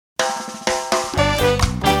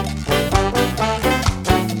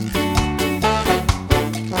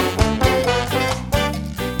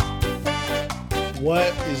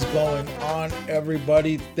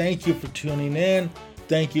everybody. Thank you for tuning in.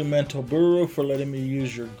 Thank you, Mental Guru, for letting me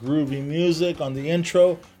use your groovy music on the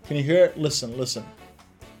intro. Can you hear it? Listen, listen.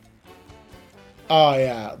 Oh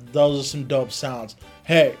yeah, those are some dope sounds.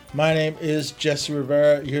 Hey, my name is Jesse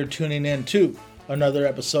Rivera. You're tuning in to another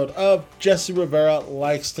episode of Jesse Rivera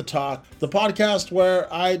Likes to Talk, the podcast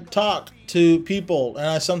where I talk to people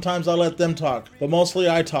and sometimes I let them talk, but mostly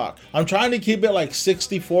I talk. I'm trying to keep it like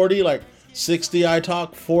 60-40, like 60 I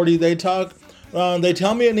talk, 40 they talk. They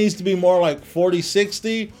tell me it needs to be more like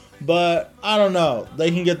 40-60, but I don't know. They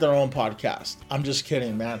can get their own podcast. I'm just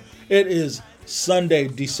kidding, man. It is Sunday,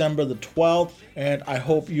 December the 12th, and I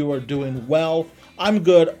hope you are doing well. I'm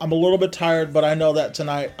good. I'm a little bit tired, but I know that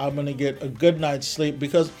tonight I'm going to get a good night's sleep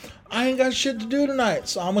because I ain't got shit to do tonight,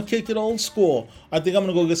 so I'm going to kick it old school. I think I'm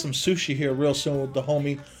going to go get some sushi here real soon with the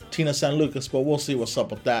homie Tina San Lucas, but we'll see what's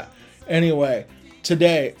up with that. Anyway,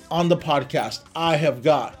 today on the podcast, I have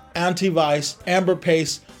got Anti-Vice, Amber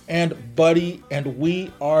Pace, and Buddy, and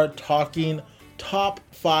we are talking top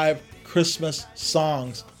 5 Christmas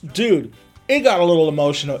songs. Dude, it got a little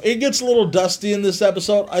emotional. It gets a little dusty in this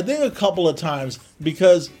episode, I think a couple of times,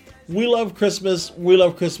 because we love Christmas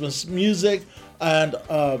music, and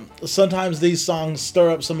sometimes these songs stir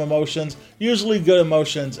up some emotions, usually good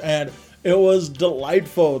emotions, and it was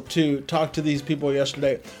delightful to talk to these people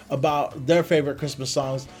yesterday about their favorite Christmas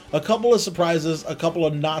songs. A couple of surprises, a couple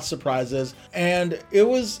of not surprises, and it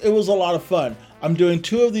was a lot of fun. I'm doing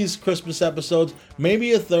 2 of these Christmas episodes,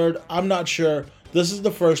 maybe a third, I'm not sure. This is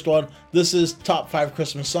the first one. This is top 5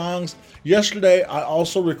 Christmas songs. Yesterday, I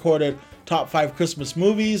also recorded top 5 Christmas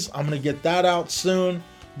movies. I'm going to get that out soon.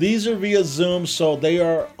 These are via Zoom, so they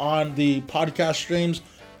are on the podcast streams,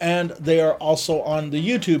 and they are also on the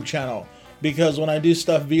YouTube channel. Because when I do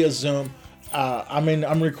stuff via Zoom,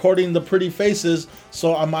 I'm recording the pretty faces,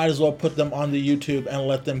 so I might as well put them on the YouTube and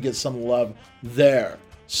let them get some love there.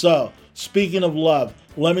 So, speaking of love,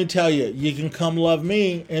 let me tell you, you can come love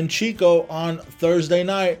me in Chico on Thursday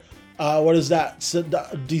night. What is that?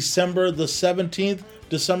 December the 17th?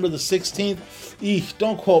 December the 16th? Eek,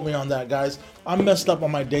 don't quote me on that, guys. I'm messed up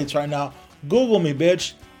on my dates right now. Google me,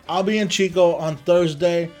 bitch. I'll be in Chico on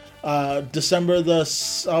Thursday, December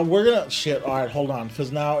the... we're gonna... Shit, alright, hold on,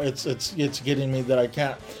 because now it's getting me that I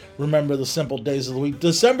can't remember the simple days of the week.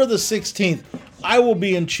 December the 16th, I will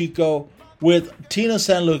be in Chico with Tina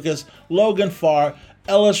San Lucas, Logan Farr,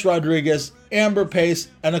 Ellis Rodriguez, Amber Pace,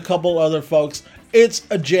 and a couple other folks. It's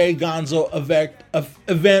a Jay Gonzo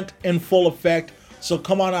event in full effect, so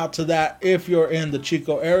come on out to that if you're in the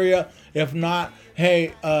Chico area. If not,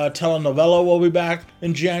 hey, Telenovela will be back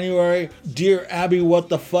in January. Dear Abby, What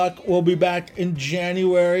the Fuck will be back in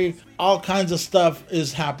January. All kinds of stuff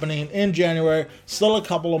is happening in January. Still a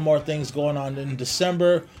couple of more things going on in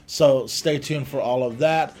December, so stay tuned for all of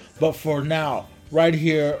that. But for now, right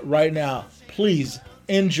here, right now, please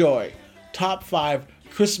enjoy top 5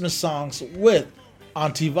 Christmas songs with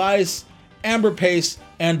Anti-Vice, Amber Pace,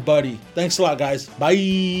 and Buddy. Thanks a lot, guys.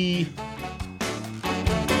 Bye.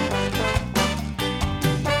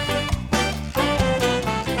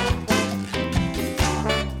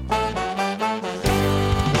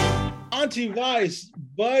 Anti-Vice,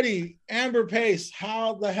 Buddy, Amber Pace,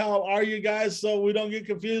 how the hell are you guys, so we don't get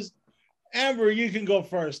confused? Amber, you can go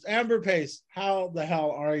first. Amber Pace, how the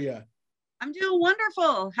hell are you? I'm doing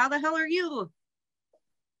wonderful. How the hell are you?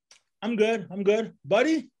 I'm good.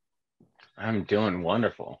 Buddy? I'm doing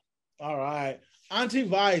wonderful. All right.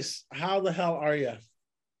 Anti-Vice, how the hell are you?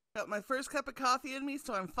 Got my first cup of coffee in me,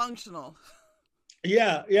 so I'm functional.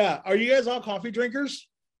 Yeah. Are you guys all coffee drinkers?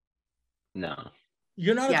 No.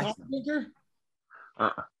 You're not a coffee drinker?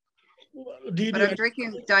 I'm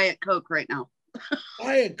drinking Diet Coke right now.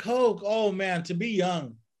 Diet Coke. Oh, man, to be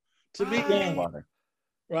young. Water.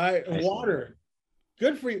 Right? Water.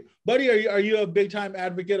 Good for you. Buddy, are you a big-time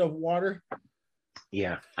advocate of water?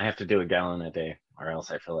 Yeah, I have to do a gallon a day, or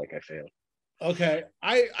else I feel like I failed. Okay.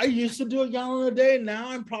 I used to do a gallon a day. Now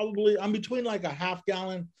I'm between like a half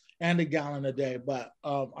gallon and a gallon a day, but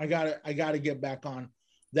I gotta get back on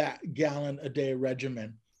that gallon a day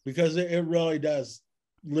regimen because it really does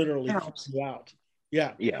literally help you out.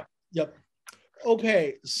 Yeah. Yep.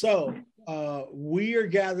 Okay, so we are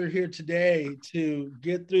gathered here today to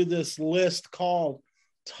get through this list called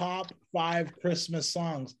Top 5 Christmas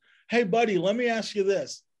Songs. Hey, buddy, let me ask you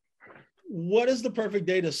this. What is the perfect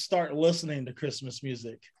day to start listening to Christmas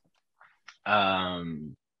music? I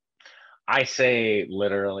say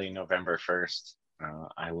literally November 1st.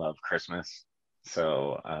 I love Christmas.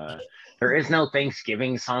 So there is no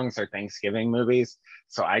Thanksgiving songs or Thanksgiving movies.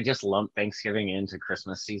 So I just lump Thanksgiving into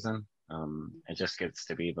Christmas season. It just gets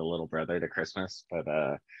to be the little brother to Christmas. But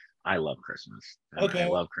I love Christmas. I Okay.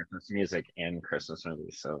 love Christmas music and Christmas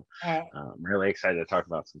movies. So Uh, I'm really excited to talk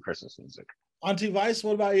about some Christmas music. Auntie Vice,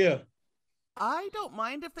 what about you? I don't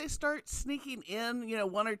mind if they start sneaking in,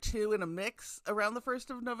 one or two in a mix around the 1st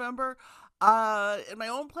of November. In my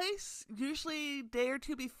own place, usually day or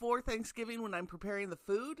two before Thanksgiving when I'm preparing the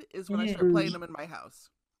food is when I start playing them in my house.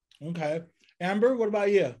 Okay. Amber, what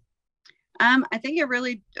about you? I think it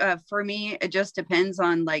really, for me, it just depends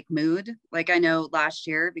on like mood. Like I know last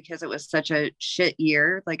year, because it was such a shit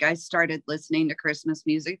year, like I started listening to Christmas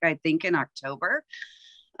music, I think in October.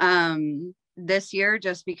 This year,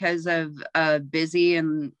 just because of busy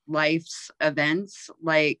and life's events,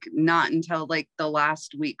 like not until like the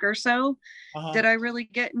last week or so Uh-huh. did I really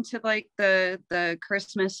get into like the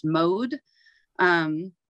Christmas mode.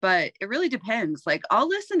 But it really depends. Like I'll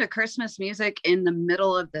listen to Christmas music in the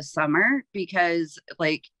middle of the summer because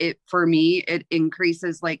like it for me it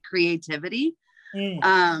increases like creativity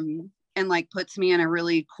Mm, and like puts me in a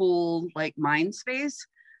really cool like mind space.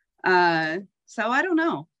 So I don't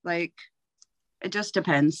know. Like it just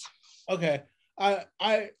depends. okay.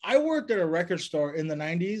 I worked at a record store in the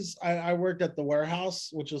 90s. I worked at the Warehouse,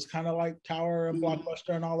 which was kind of like Tower and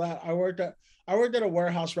Blockbuster and all that. I worked at a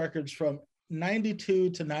Warehouse Records from 92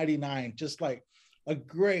 to 99, just like a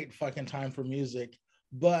great fucking time for music.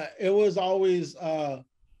 But it was always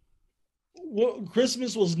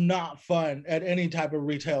Christmas was not fun at any type of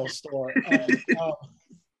retail store.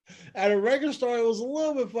 At a record store, it was a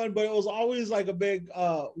little bit fun, but it was always like a big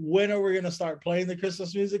when are we gonna start playing the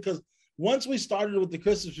Christmas music? Because once we started with the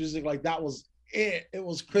Christmas music, like that was it. It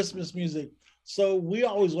was Christmas music. So we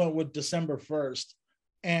always went with December 1st.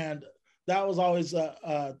 And that was always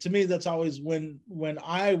to me, that's always when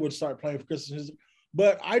I would start playing for Christmas music.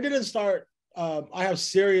 But I didn't start I have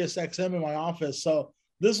Sirius XM in my office. So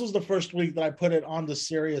this was the first week that I put it on the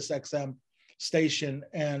Sirius XM station.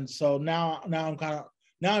 And so now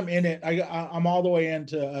I'm in it. I'm all the way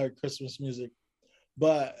into Christmas music,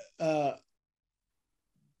 but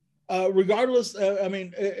regardless, I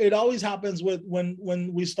mean, it always happens with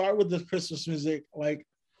when we start with the Christmas music. Like,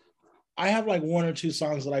 I have like one or two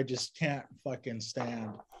songs that I just can't fucking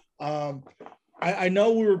stand. Um, I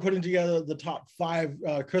know we were putting together the top 5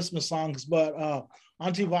 Christmas songs, but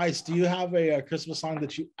Auntie Vice, do you have a Christmas song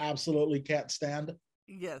that you absolutely can't stand?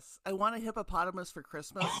 Yes, I want a hippopotamus for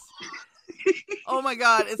Christmas. Oh my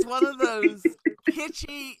god, it's one of those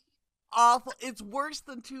pitchy, awful. It's worse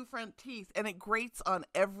than two front teeth, and it grates on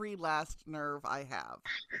every last nerve I have.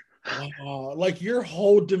 Like your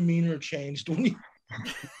whole demeanor changed when you.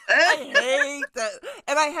 I hate that.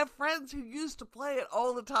 And I have friends who used to play it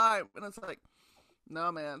all the time, and it's like,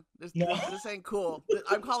 no, man, No. this ain't cool.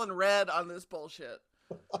 I'm calling red on this bullshit.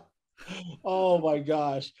 Oh my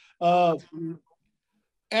gosh.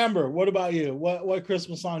 Amber, what about you? What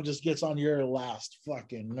Christmas song just gets on your last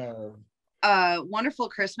fucking nerve? Wonderful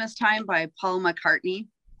Christmas Time by Paul McCartney.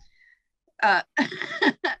 Uh,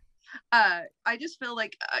 I just feel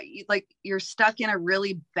like you're stuck in a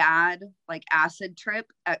really bad like acid trip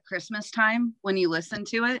at Christmas time when you listen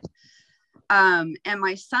to it. And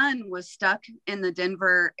my son was stuck in the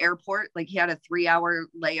Denver airport, like he had a 3-hour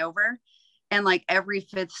layover, and like every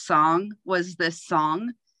 5th song was this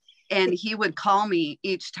song. And he would call me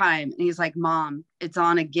each time and he's like, Mom, it's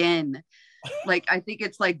on again. Like, I think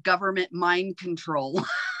it's like government mind control.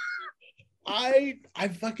 I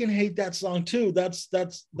fucking hate that song too. That's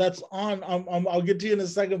on. I'll get to you in a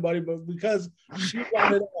second, buddy. But because she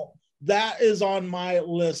brought it up, that is on my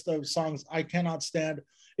list of songs I cannot stand.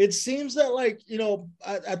 It seems that like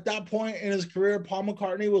at that point in his career, Paul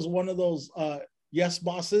McCartney was one of those yes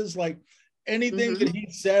bosses. Like anything that he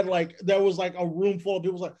said, like there was like a room full of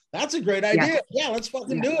people like, that's a great idea. Yeah, let's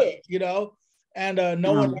fucking do it. And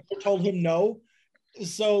no one ever told him no.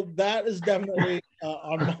 So that is definitely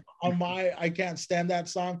on my I can't stand that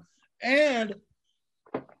song. And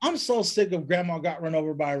I'm so sick of Grandma Got Run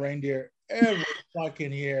Over by a Reindeer every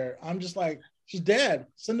fucking year. I'm just like, she's dead.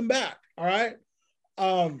 Send them back. All right.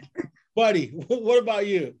 Buddy, what about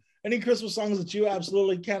you? Any Christmas songs that you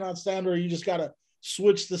absolutely cannot stand, or you just gotta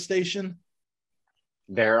switch the station?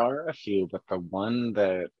 There are a few, but the one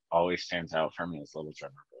that always stands out for me is Little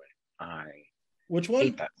Drummer Boy. I Which hate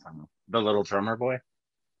one? that song. The Little Drummer Boy.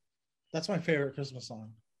 That's my favorite Christmas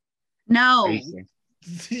song. No. Are you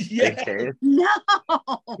serious? Yeah. Are you serious? No.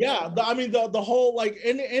 Yeah. I mean, the whole like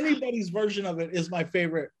anybody's version of it is my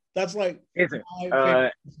favorite. That's like Is it? my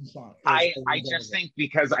favorite Christmas song. I just think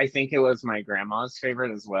because I think it was my grandma's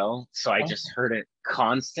favorite as well, so I just heard it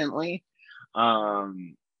constantly.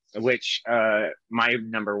 Which my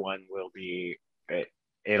number one will be.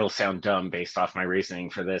 It'll sound dumb based off my reasoning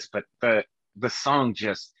for this, but the song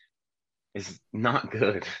just is not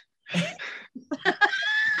good.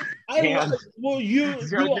 Well, you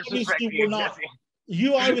Zero disrespect obviously to were you, not. Jesse.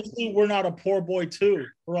 You obviously were not a poor boy too,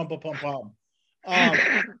 Rumpa Pum Pum.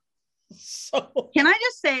 So Can I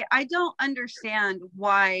just say, I don't understand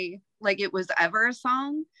why, like, it was ever a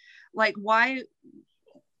song. Like, why,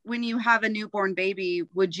 when you have a newborn baby,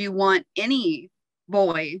 would you want any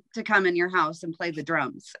boy to come in your house and play the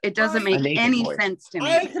drums? It doesn't Right. make A naked any boy. sense to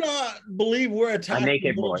I me. cannot believe we're attacking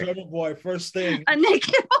naked the little boy. drummer boy first thing. A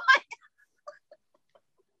naked boy.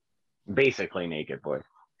 Basically naked boy.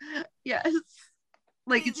 Yes.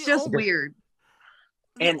 Like, See, it's just weird.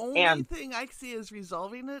 The only And thing I see as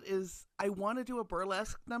resolving it is I want to do a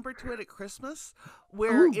burlesque number to it at Christmas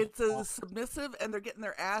where Ooh. it's a submissive and they're getting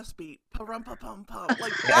their ass beat. Pa-rum-pa-pum-pum.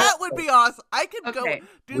 Like, that would be awesome. I could go Okay.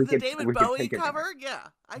 do We the could- David we could Bowie take it there. cover. Yeah,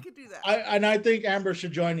 I could do that. I think Amber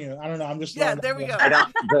should join you. I don't know. I'm just Yeah, throwing there that we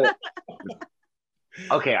out. go. I don't.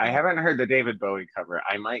 Okay, I haven't heard the David Bowie cover.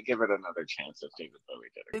 I might give it another chance if David Bowie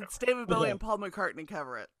did a cover. It's David Bowie Okay. and Paul McCartney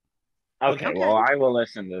cover it. Okay, Okay. well, I will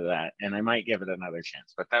listen to that, and I might give it another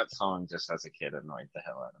chance. But that song, just as a kid, annoyed the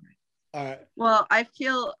hell out of me. All right. Well, I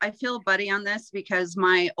feel Buddy on this because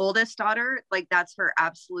my oldest daughter, like, that's her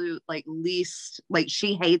absolute, like, least, like,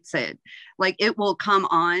 she hates it. Like, it will come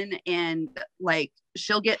on and, like,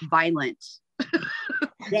 she'll get violent.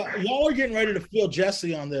 Yeah, y'all are getting ready to feel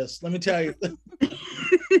Jesse on this. Let me tell you.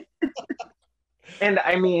 And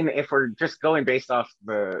I mean, if we're just going based off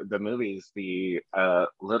the movies, the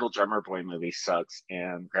Little Drummer Boy movie sucks,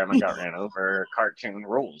 and Grandma Got Ran Over cartoon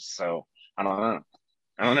rules. So I don't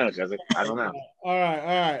know, Jessica. I don't know. All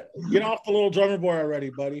right. Get off the little drummer boy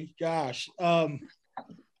already, buddy. Gosh. That's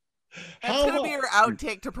How going to be your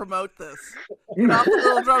outtake to promote this. Get off the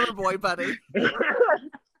little drummer boy, buddy.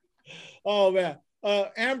 Oh man.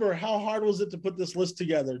 Amber, how hard was it to put this list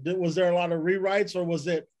together? Was there a lot of rewrites, or was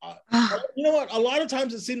it you know what? A lot of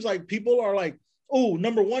times it seems like people are like, oh,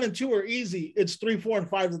 number 1 and 2 are easy. It's 3, 4, and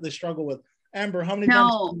 5 that they struggle with. Amber, how many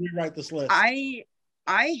times did you rewrite this list? I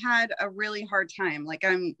had a really hard time. Like,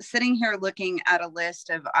 I'm sitting here looking at a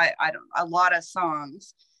list of a lot of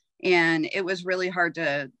songs, and it was really hard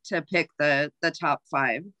to pick the top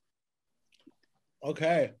 5.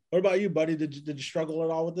 Okay. What about you, buddy? Did you struggle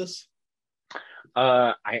at all with this?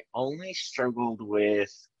 I only struggled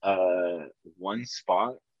with one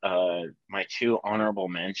spot. My 2 honorable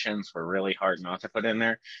mentions were really hard not to put in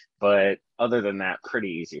there, but other than that, pretty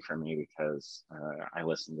easy for me because I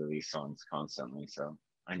listen to these songs constantly, so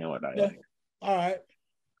I know what I like. All right.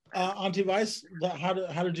 Auntie Vice, how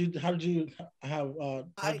did you have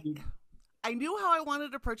I knew how I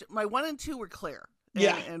wanted to approach it. My 1 and 2 were clear.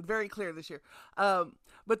 And very clear this year.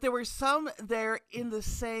 But there were some there in the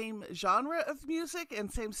same genre of music and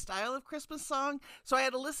same style of Christmas song. So I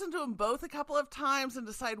had to listen to them both a couple of times and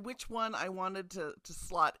decide which one I wanted to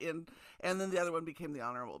slot in. And then the other one became the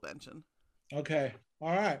honorable mention. Okay.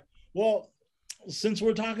 All right. Well, since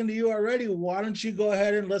we're talking to you already, why don't you go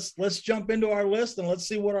ahead and let's jump into our list and let's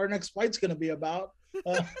see what our next fight's going to be about.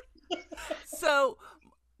 So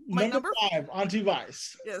my number 5, Auntie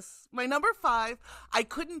Vice. Yes, my number 5, I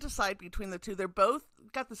couldn't decide between the two. They're both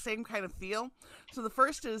got the same kind of feel. So the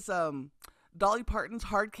first is Dolly Parton's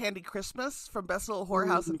Hard Candy Christmas from Best Little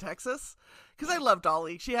Whorehouse in Texas. Because I love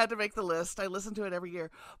Dolly. She had to make the list. I listen to it every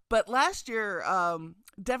year. But last year,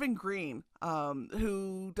 Devin Green,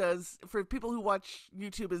 who does, for people who watch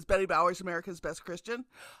YouTube, is Betty Bowers, America's Best Christian.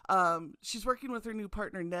 She's working with her new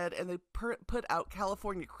partner, Ned, and they put out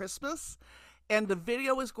California Christmas. And the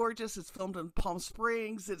video is gorgeous. It's filmed in Palm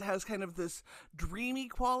Springs. It has kind of this dreamy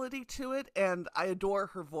quality to it, and I adore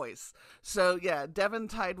her voice. So yeah, Devin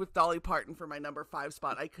tied with Dolly Parton for my number 5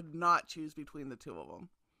 spot. I could not choose between the two of them.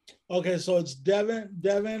 Okay, so it's Devin,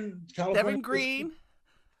 California Devin Green,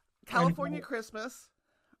 California Christmas,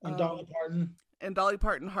 and Dolly Parton. And Dolly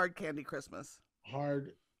Parton, Hard Candy Christmas. I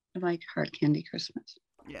like Hard Candy Christmas.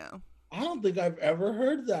 Yeah. I don't think I've ever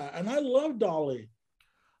heard that, and I love Dolly.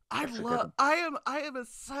 I am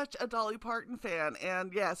such a Dolly Parton fan,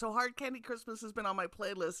 and yeah, so Hard Candy Christmas has been on my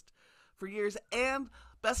playlist for years, and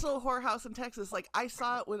Best Little Whorehouse in Texas, like I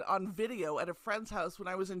saw it on video at a friend's house when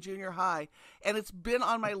I was in junior high, and it's been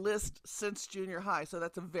on my list since junior high, so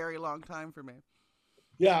that's a very long time for me.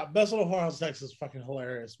 Yeah, Best Little Whorehouse in Texas, fucking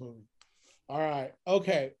hilarious movie. All right,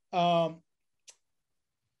 okay,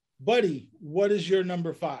 buddy, what is your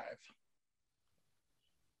number 5?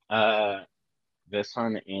 This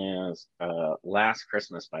one is Last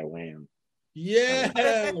Christmas by Wham. Yes.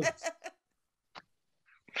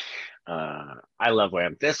 I love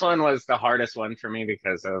Wham. This one was the hardest one for me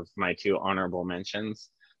because of my 2 honorable mentions.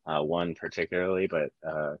 One particularly, but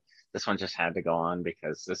this one just had to go on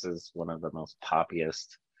because this is one of the most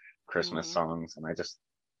poppiest Christmas Mhm. songs, and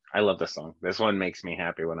I love this song. This one makes me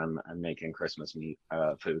happy when I'm making Christmas meat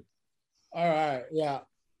food. All right, yeah.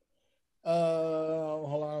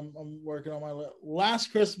 Hold on, I'm working on my list.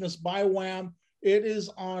 Last Christmas by Wham. It is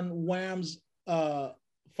on Wham's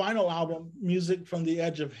final album, Music from the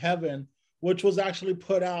Edge of Heaven, which was actually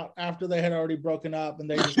put out after they had already broken up, and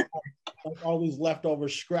they just had, like, all these leftover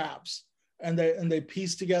scraps, and they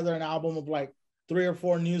pieced together an album of like 3 or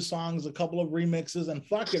 4 new songs, a couple of remixes, and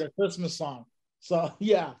fuck it, a Christmas song. So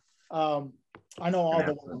yeah, I know all An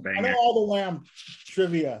the absolute I know banger. all the Wham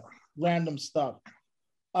trivia, random stuff.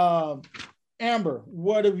 Um, Amber,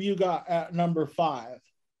 what have you got at number 5?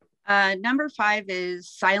 Number 5 is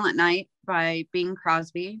Silent Night by Bing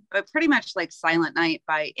Crosby, but pretty much like Silent Night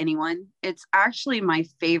by anyone. It's actually my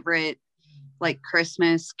favorite like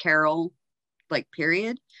Christmas carol, like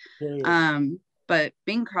period. But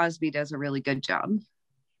Bing Crosby does a really good job.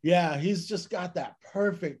 Yeah, he's just got that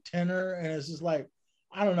perfect tenor, and it's just like,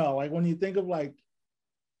 I don't know, like when you think of like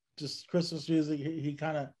just Christmas music, he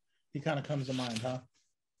kind of comes to mind, huh?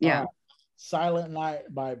 Yeah. Silent Night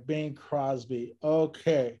by Bing Crosby.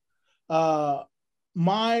 Okay.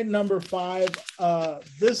 My number 5,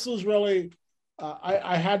 this was really,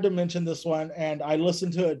 I had to mention this one, and I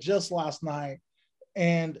listened to it just last night,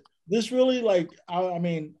 and this really, like, I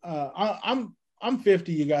mean, I'm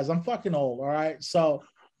 50, you guys. I'm fucking old, all right? So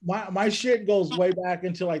my shit goes way back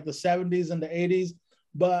into like the 70s and the 80s,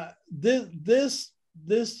 but this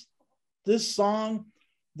song,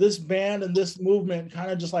 this band, and this movement kind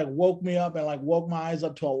of just like woke me up and like woke my eyes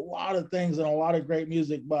up to a lot of things and a lot of great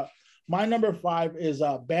music. But my number 5 is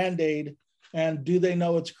Band-Aid and Do They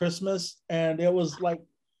Know It's Christmas? And it was like,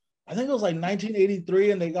 I think it was like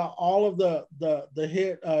 1983, and they got all of the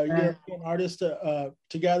hit European artists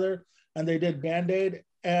together, and they did Band-Aid.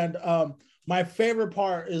 And my favorite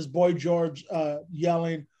part is Boy George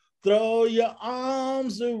yelling, "Throw your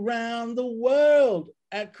arms around the world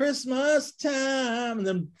at Christmas time," and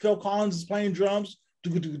then Phil Collins is playing drums.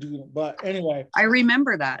 But anyway, I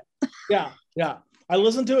remember that. yeah. I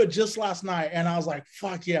listened to it just last night, and I was like,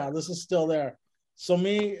 "Fuck yeah, this is still there." So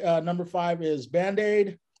me, number 5 is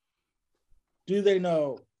Band-Aid. Do They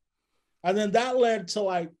Know? And then that led to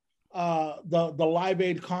like the Live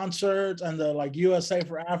Aid concerts and the like USA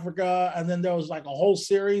for Africa, and then there was like a whole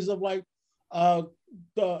series of like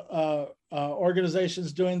the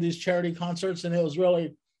organizations doing these charity concerts, and it was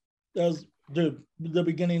the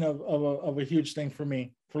beginning of a huge thing for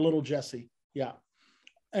me, for little Jesse. Yeah.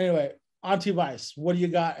 Anyway, Auntie Vice, what do you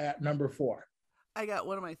got at number 4? I got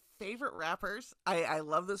one of my favorite rappers. I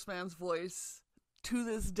love this man's voice to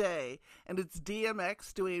this day, and it's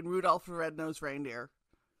DMX doing Rudolph the Red-Nosed Reindeer.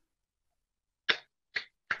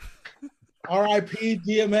 R.I.P.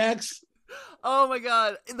 DMX. Oh my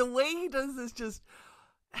god, the way he does this just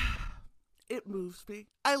it moves me.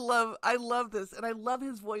 I love this, and I love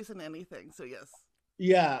his voice in anything. So yes.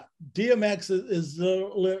 Yeah, DMX is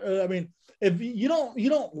I mean, if you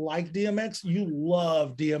don't like DMX, you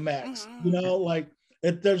love DMX. You know, like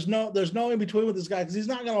there's no in between with this guy, because he's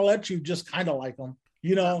not gonna let you just kind of like him.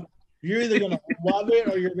 You know, you're either gonna love it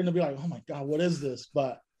or you're gonna be like, oh my god, what is this?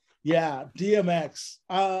 But yeah, DMX.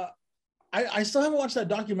 I still haven't watched that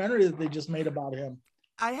documentary that they just made about him.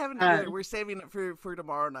 I haven't either. We're saving it for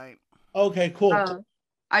tomorrow night. Okay, cool.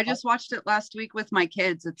 I just watched it last week with my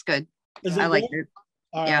kids. It's good. I like it.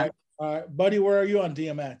 All right, buddy, where are you on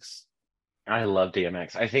DMX? I love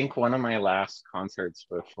DMX. I think one of my last concerts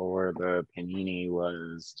before the Panini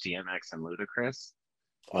was DMX and Ludacris.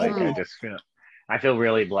 Like I feel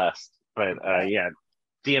really blessed. But yeah,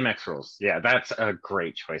 DMX rules. Yeah, that's a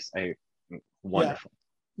great choice. Wonderful.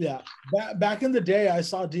 Yeah. Back in the day, I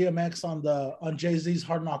saw DMX on Jay-Z's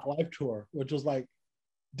Hard Knock Life tour, which was like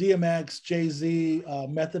DMX, Jay-Z,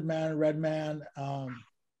 Method Man, Redman.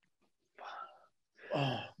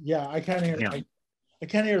 Yeah, I can't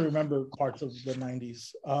even remember parts of the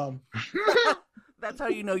 90s. That's how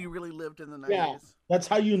you know you really lived in the 90s. Yeah, that's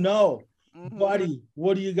how you know. Mm-hmm. Buddy,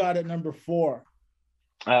 what do you got at number 4?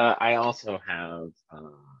 I also have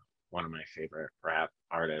one of my favorite rap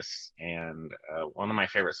artists and one of my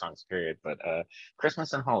favorite songs, period. But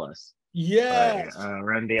Christmas in Hollis. Yes,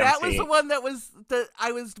 Run DMC. That was the one that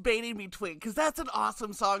I was debating between, because that's an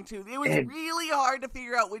awesome song too. It was really hard to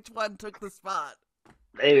figure out which one took the spot.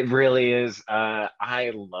 It really is.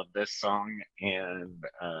 I love this song, and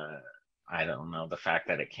I don't know, the fact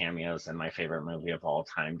that it cameos in my favorite movie of all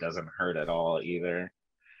time doesn't hurt at all either.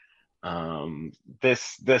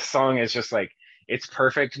 This song is just like, it's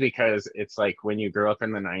perfect because it's like when you grew up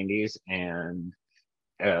in the 90s and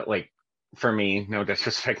like for me, no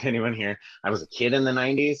disrespect to anyone here, I was a kid in the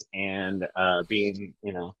 90s, and being,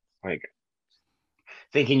 like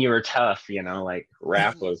thinking you were tough, like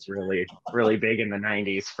rap was really, really big in the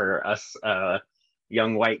 90s for us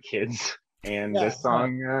young white kids. And Yeah,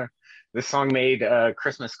 this song made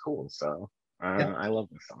Christmas cool. So I love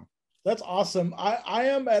this song. that's awesome. I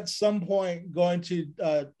am at some point going to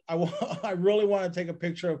I really want to take a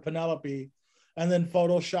picture of Penelope and then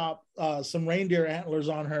Photoshop some reindeer antlers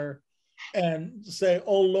on her and say,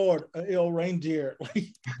 "Oh Lord, a ill reindeer."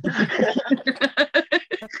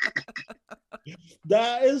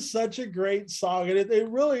 That is such a great song, and it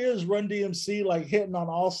really is Run DMC like hitting on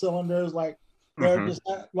all cylinders. Like they're just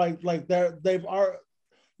like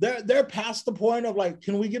they're past the point of like,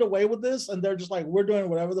 can we get away with this? And they're just like, we're doing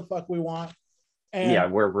whatever the fuck we want. And yeah,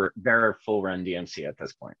 they're full Run DMC at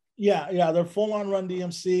this point. Yeah, they're full on Run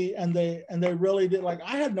DMC, and they really did. Like,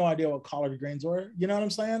 I had no idea what collard greens were. You know what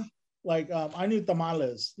I'm saying? Like, I knew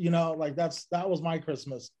tamales. Like that was my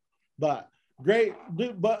Christmas. But great,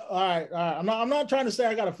 dude. But all right. I'm not trying to say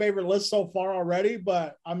I got a favorite list so far already,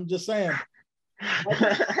 but I'm just saying.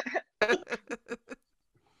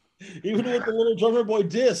 Even with the little drummer boy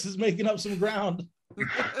diss is making up some ground.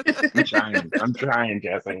 I'm trying,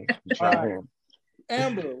 Jesse. I'm trying. Right.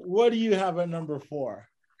 Amber, what do you have at number 4?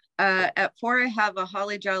 At 4, I have A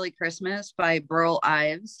Holly Jolly Christmas by Burl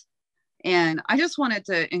Ives. And I just wanted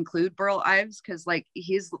to include Burl Ives because like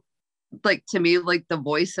he's like, to me, like the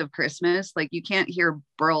voice of Christmas. Like you can't hear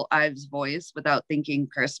Burl Ives' voice without thinking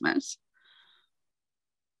Christmas.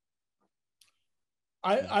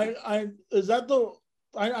 I is that the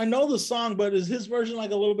I know the song, but is his version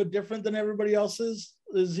like a little bit different than everybody else's?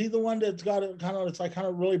 Is he the one that's got it kind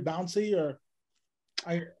of really bouncy? Or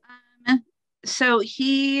so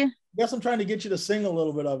he, I guess I'm trying to get you to sing a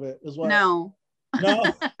little bit of it as well. No.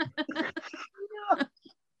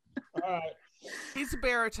 All right. He's a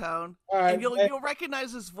baritone. All right. And you'll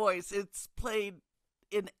recognize his voice. It's played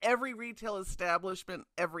in every retail establishment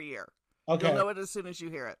every year. Okay. You'll know it as soon as you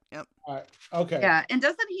hear it. Yep. All right. Okay. Yeah. And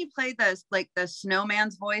doesn't he play the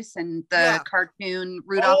snowman's voice in the cartoon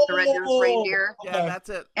Rudolph the Red-Nosed Reindeer? Okay. Yeah, that's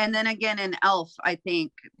it. And then again in Elf, I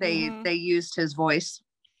think they used his voice.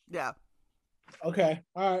 Yeah. Okay.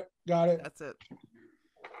 All right. Got it. That's it.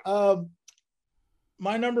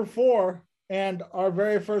 My number 4 and our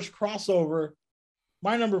very first crossover.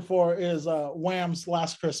 My number 4 is Wham's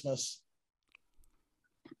Last Christmas.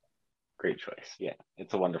 Great choice. Yeah,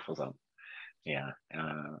 it's a wonderful song. Yeah.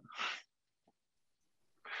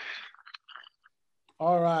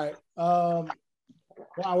 All right. Wow,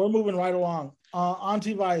 we're moving right along.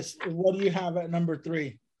 Auntie Vice, what do you have at number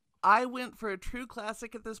 3? I went for a true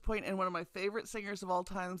classic at this point, and one of my favorite singers of all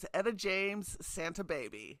times, Etta James, Santa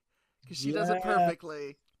Baby, because she does it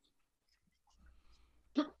perfectly.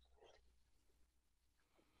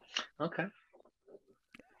 Okay.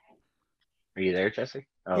 Are you there, Jesse?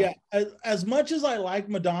 Oh. Yeah. As much as I like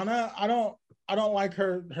Madonna, I don't like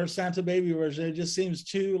her Santa Baby version. It just seems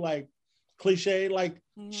too like cliche. Like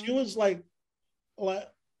she was like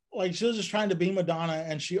she was just trying to be Madonna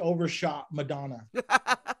and she overshot Madonna.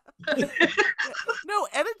 No,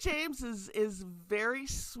 Etta James is very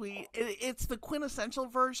sweet. It's the quintessential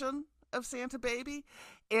version of Santa Baby.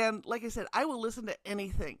 And like I said, I will listen to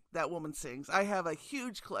anything that woman sings. I have a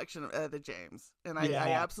huge collection of Etta James, and I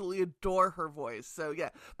absolutely adore her voice. So yeah,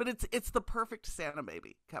 but it's the perfect Santa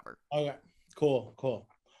Baby cover. Okay, cool.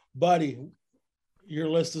 Buddy, your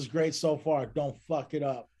list is great so far. Don't fuck it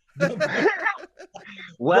up.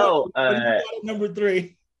 Well, number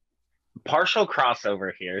 3. Partial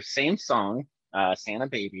crossover here. Same song, Santa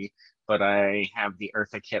Baby, but I have the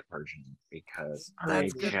Eartha Kitt version because I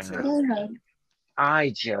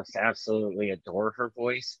just absolutely adore her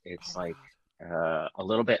voice. It's like a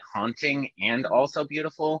little bit haunting and also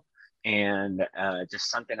beautiful, and just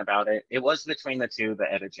something about it. It was between the two,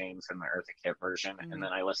 the Etta James and the Eartha Kitt version, and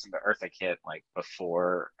then I listened to Eartha Kitt like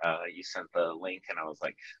before you sent the link, and I was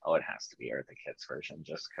like, oh, it has to be Eartha Kitt's version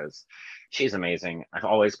just because she's amazing. I've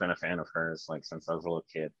always been a fan of hers, like since I was a little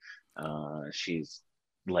kid. She's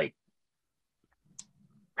like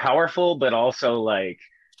powerful, but also like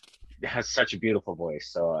has such a beautiful voice.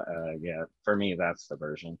 So yeah, for me, that's the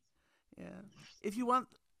version. Yeah. If you want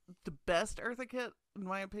the best Eartha Kitt, in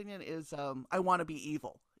my opinion, is I Want to Be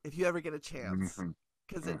Evil, if you ever get a chance.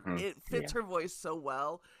 Because it fits her voice so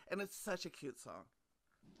well, and it's such a cute song.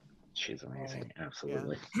 She's amazing.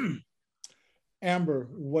 Absolutely. Yeah. Amber,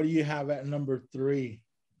 what do you have at number 3?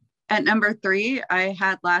 At number 3, I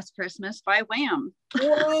had Last Christmas by Wham.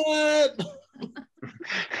 What?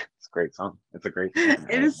 It's a great song. It's a great song.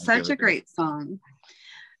 It is such a great song.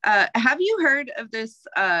 Have you heard of this?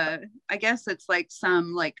 I guess it's like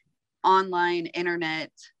some like online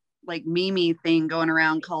internet like meme thing going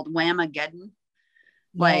around called Whamageddon.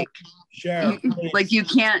 No, Like share, like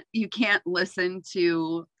please. you can't listen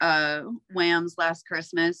to Wham's Last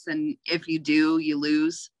Christmas, and if you do, you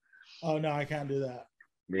lose. Oh no, I can't do that.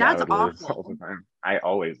 Yeah, I That's would lose awful. all the time. I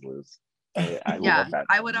always lose. I Yeah, love that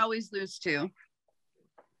I song. would always lose too.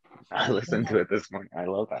 I listened to it this morning. I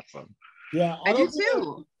love that song. Yeah, I do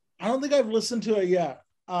too. I don't think I've listened to it yet.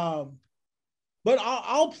 But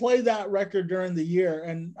I'll play that record during the year,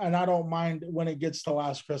 and I don't mind when it gets to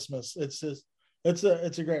Last Christmas. It's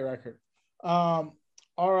a great record. All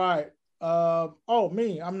right. Oh,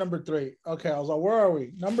 me, I'm number 3. Okay, I was like, where are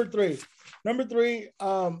we? Number 3. Number 3.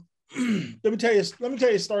 Let me tell you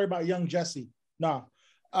a story about young Jesse. No.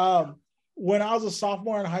 When I was a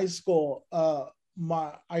sophomore in high school,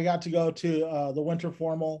 I got to go to the winter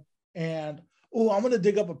formal, and I'm gonna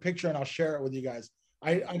dig up a picture and I'll share it with you guys.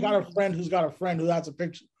 I got a friend who's got a friend who has a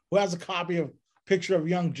picture, who has a copy of picture of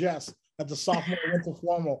young Jess at the sophomore winter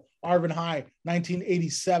formal, Arvin High,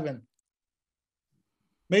 1987,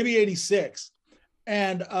 maybe 86.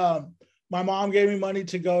 And my mom gave me money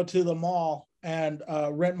to go to the mall and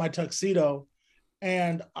rent my tuxedo.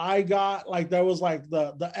 And I got like, there was like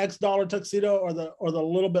the X dollar tuxedo or the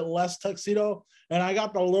little bit less tuxedo. And I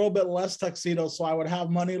got the little bit less tuxedo so I would have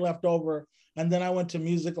money left over. And then I went to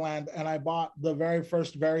Musicland and I bought the very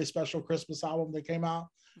first Very Special Christmas album that came out.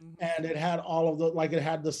 And it had all of the, like it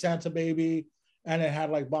had the Santa Baby, and it had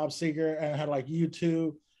like Bob Seger, and it had like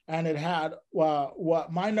U2, and it had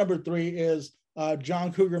what my number 3 is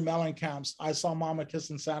John Cougar Mellencamp's I Saw Mama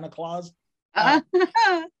Kissing Santa Claus. I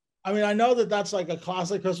mean, I know that that's like a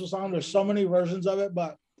classic Christmas song. There's so many versions of it,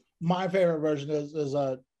 but my favorite version is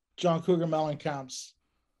John Cougar Mellencamp's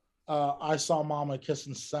I Saw Mama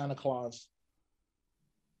Kissing Santa Claus.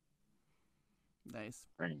 Nice.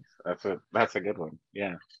 That's a good one.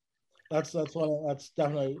 Yeah. That's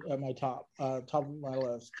definitely at my top of my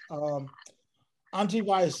list. Auntie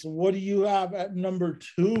Weiss, what do you have at number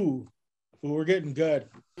 2? Ooh, we're getting good.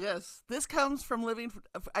 Yes, this comes from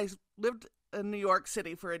I lived in New York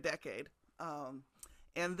City for a decade.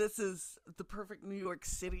 And this is the perfect New York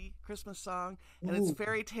City Christmas song, and it's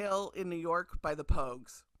Fairy Tale in New York by the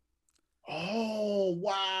Pogues. Oh,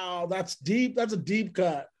 wow. That's deep. That's a deep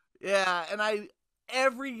cut. Yeah, and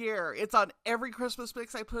every year, it's on every Christmas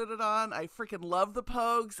mix I put it on. I freaking love the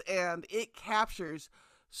Pogues, and it captures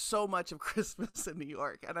so much of Christmas in New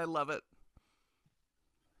York, and I love it.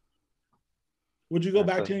 Would you go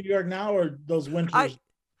back to New York now, or those winters?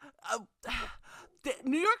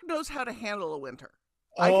 New York knows how to handle a winter.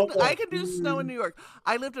 Oh, I can do snow in New York.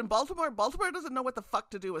 I lived in Baltimore. Baltimore doesn't know what the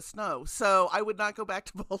fuck to do with snow, so I would not go back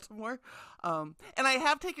to Baltimore. And I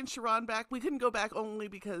have taken Sharon back. We couldn't go back only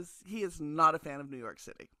because he is not a fan of New York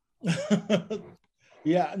City.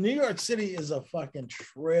 Yeah, New York City is a fucking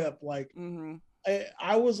trip. Like,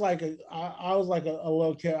 I was like a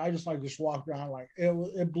little kid. I just walked around like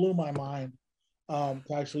it blew my mind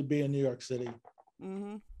to actually be in New York City.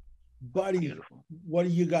 Buddy, beautiful. What do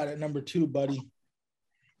you got at number 2, buddy?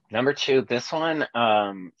 Number 2, this one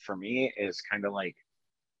for me is kind of like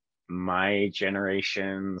my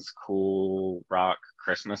generation's cool rock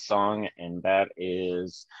Christmas song, and that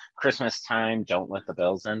is Christmas Time, Don't Let the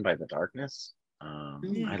Bells In by The Darkness.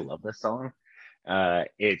 I love this song.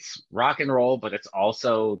 It's rock and roll, but it's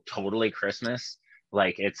also totally Christmas.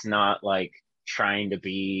 Like, it's not like trying to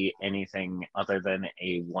be anything other than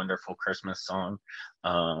a wonderful Christmas song.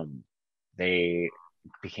 They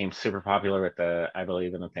became super popular with the I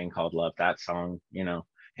Believe in a Thing Called Love. That song,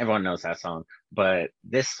 everyone knows that song, but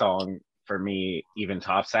this song for me even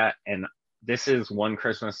tops that. And this is one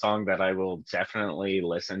Christmas song that I will definitely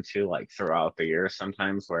listen to like throughout the year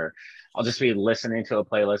sometimes, where I'll just be listening to a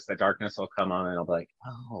playlist, The Darkness will come on, and I'll be like,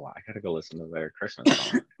 oh, I gotta go listen to their Christmas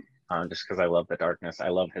song. Just because I love The Darkness. I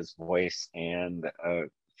love his voice, and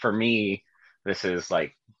for me, this is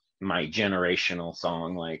like my generational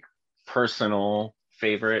song, like personal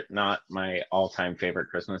favorite, not my all-time favorite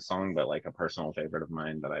Christmas song, but like a personal favorite of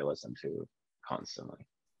mine that I listen to constantly.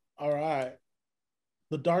 All right.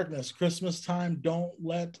 The Darkness, Christmas Time, Don't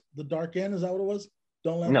Let the Dark In. Is that what it was?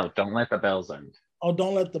 Don't Let the Bells End. Oh,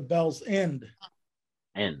 Don't Let the Bells End.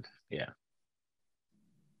 Yeah.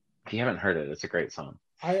 If you haven't heard it, it's a great song.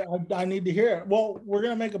 I need to hear it. Well, we're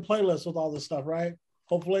gonna make a playlist with all this stuff, right?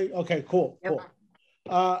 Hopefully. Okay, cool.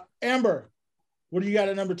 Amber, what do you got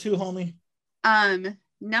at number 2, homie?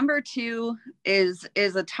 Number 2 is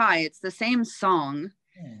a tie. It's the same song.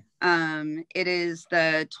 It is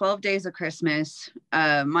the 12 Days of Christmas.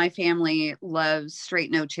 My family loves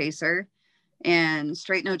Straight No Chaser, And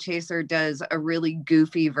Straight No Chaser does a really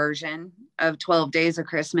goofy version of 12 Days of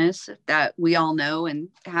Christmas that we all know and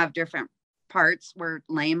have different parts were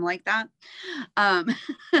lame like that.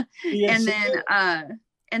 Yes.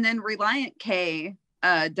 And then Reliant K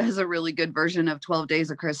does a really good version of 12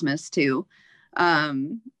 Days of Christmas too.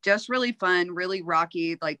 Just really fun, really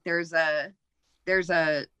rocky. Like there's a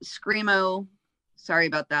screamo, sorry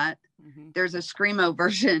about that. Mm-hmm. There's a screamo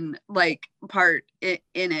version like part in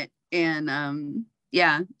it. And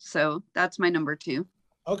yeah, so that's my number 2.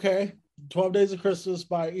 Okay. 12 Days of Christmas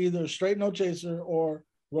by either Straight No Chaser or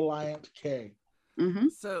Reliant K. Mm-hmm.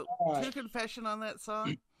 So, All right. confession on that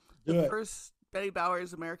song. Do The it. first Betty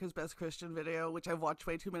Bowers America's Best Christian video, which I've watched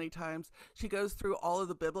way too many times, she goes through all of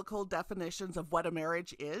the biblical definitions of what a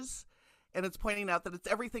marriage is. And it's pointing out that it's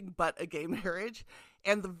everything but a gay marriage.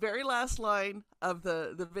 And the very last line of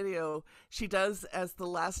the video, she does as the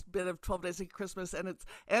last bit of 12 Days of Christmas, and it's,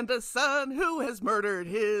 and a son who has murdered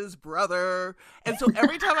his brother. And so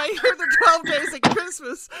every time I hear the 12 Days of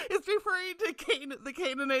Christmas, it's referring to Cain, the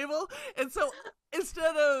Cain and Abel. And so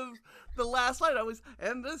instead of the last line, I was,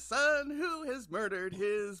 and a son who has murdered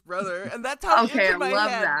his brother. And that's how it Okay, I entered my love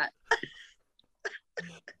head. that.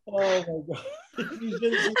 Oh my God. You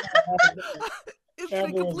should've seen that. It's been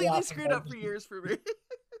Everyone's completely laughing screwed up about for it. years for me.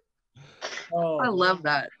 Oh. I love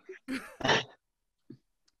that.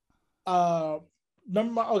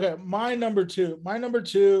 My number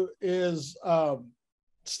two is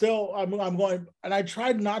still I'm going, and I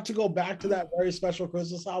tried not to go back to that Very Special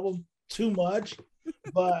Christmas album too much,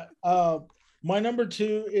 but my number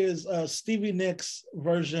 2 is Stevie Nicks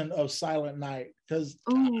version of Silent Night, because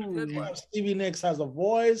Good one. Stevie Nicks has a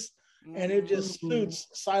voice and it just Mhm. suits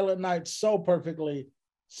Silent Night so perfectly.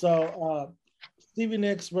 So Stevie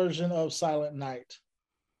Nicks version of Silent Night.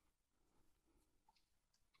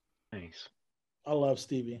 Nice. I love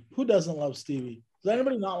Stevie. Who doesn't love Stevie? Does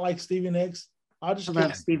anybody not like Stevie Nicks? I'll just I kick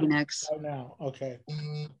love Stevie Nicks. right now. Okay.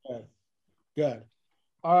 Good.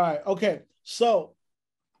 All right. Okay. So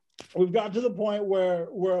we've got to the point where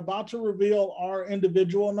we're about to reveal our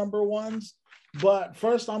individual number ones. But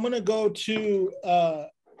first, I'm going to go to,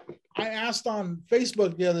 I asked on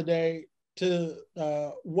Facebook the other day to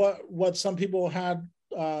what some people had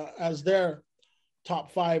as their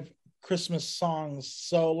top 5 Christmas songs.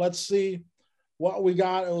 So let's see what we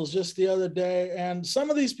got. It was just the other day. And some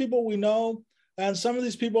of these people we know, and some of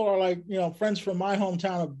these people are like, friends from my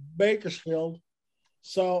hometown of Bakersfield.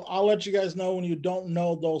 So I'll let you guys know when you don't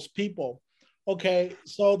know those people. Okay,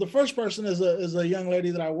 so the first person is a young lady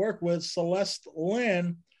that I work with, Celeste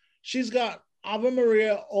Lynn. She's got Ave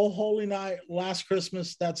Maria, Oh Holy Night, Last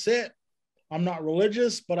Christmas, That's It. I'm not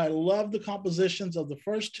religious, but I love the compositions of the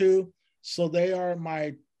first 2, so they are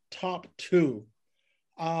my top 2.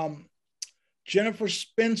 Jennifer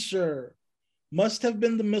Spencer, Must Have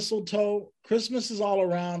Been the Mistletoe, Christmas Is All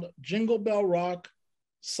Around, Jingle Bell Rock,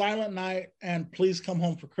 Silent Night, and Please Come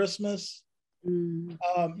Home for Christmas.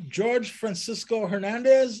 George Francisco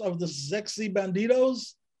Hernandez of the Sexy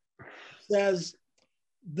Bandidos says,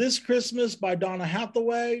 This Christmas by Donna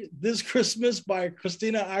Hathaway, This Christmas by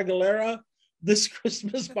Christina Aguilera, This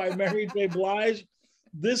Christmas by Mary J. Blige,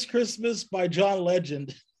 This Christmas by John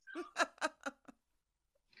Legend.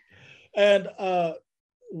 And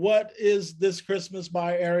What Is This Christmas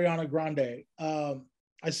by Ariana Grande.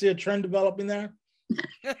 I see a trend developing there.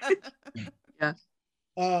 Yeah.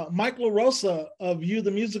 Mike LaRosa of You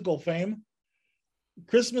the Musical fame.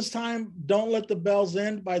 Christmas Time, Don't Let the Bells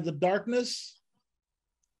End by The Darkness.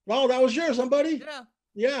 Oh, that was yours, somebody? Yeah.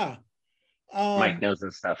 Yeah. Mike knows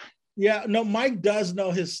his stuff. Yeah, no, Mike does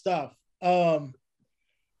know his stuff.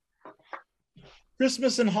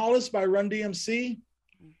 Christmas in Hollis by Run DMC.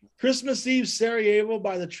 Christmas Eve Sarajevo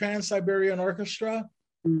by the Trans-Siberian Orchestra.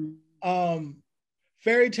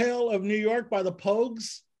 Fairy Tale of New York by the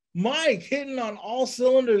Pogues. Mike hitting on all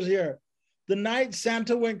cylinders here. The Night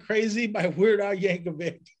Santa Went Crazy by Weird Al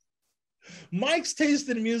Yankovic. Mike's taste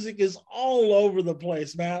in music is all over the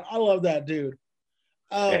place, man. I love that dude.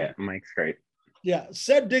 Yeah, Mike's great. Yeah,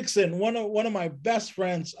 Seth Dixon, one of my best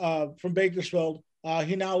friends from Bakersfield.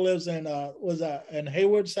 He now lives in in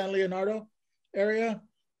Hayward, San Leonardo area.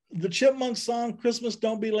 The Chipmunks song, Christmas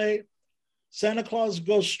Don't Be Late. Santa Claus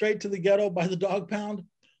Goes Straight to the Ghetto by the Dog Pound.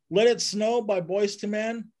 Let It Snow by Boyz II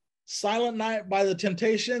Men. Silent Night by the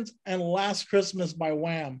Temptations, and Last Christmas by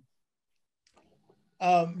Wham.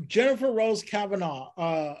 Jennifer Rose Kavanaugh.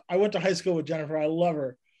 I went to high school with Jennifer. I love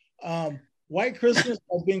her. White Christmas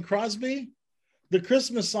by Bing Crosby. The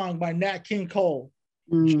Christmas Song by Nat King Cole.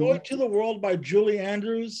 Joy to the World by Julie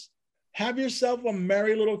Andrews. Have Yourself a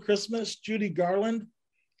Merry Little Christmas, Judy Garland.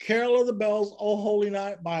 Carol of the Bells, Oh Holy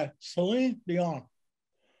Night by Celine Dion.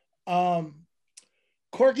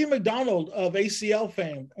 Corky McDonald of ACL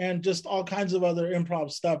fame and just all kinds of other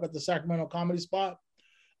improv stuff at the Sacramento Comedy Spot.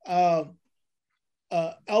 Elvis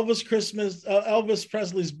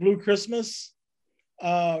Presley's Blue Christmas.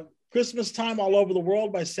 Christmas Time All Over the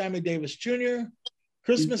World by Sammy Davis Jr.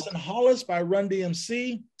 Christmas in Hollis by Run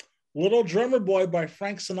DMC. Little Drummer Boy by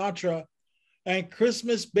Frank Sinatra. And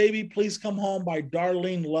Christmas Baby Please Come Home by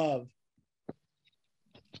Darlene Love.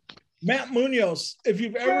 Matt Munoz, if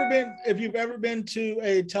you've ever been to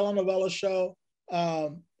a telenovela show,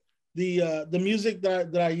 the music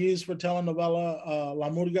that I use for telenovela La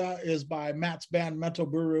Murga is by Matt's band Mento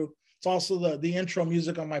Buru. It's also the intro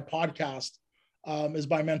music on my podcast is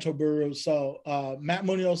by Mento Buru. So Matt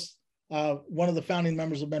Munoz, one of the founding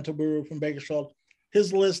members of Mento Buru from Bakersfield,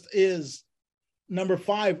 his list is number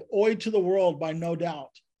 5, Oi to the World by No Doubt.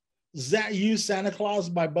 Zat You Santa Claus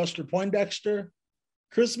by Buster Poindexter.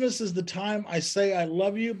 Christmas is the Time I Say I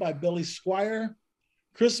Love You by Billy Squier.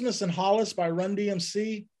 Christmas in Hollis by Run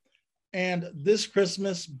DMC. And This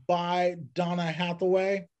Christmas by Donna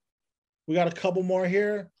Hathaway. We got a couple more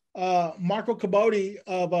here. Marco Cabote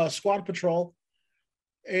of Squad Patrol.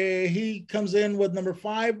 He comes in with number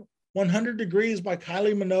 5, 100 Degrees by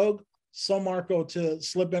Kylie Minogue. So Marco to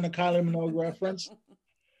slip in a Kylie Minogue reference.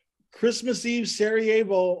 Christmas Eve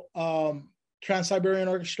Sarajevo, Trans-Siberian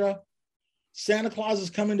Orchestra. Santa Claus is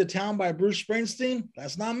Coming to Town by Bruce Springsteen.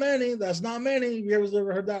 That's not many. That's not many. Have you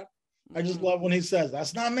ever heard that? I just love when he says,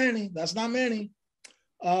 that's not many. That's not many.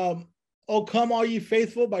 Oh, Come All Ye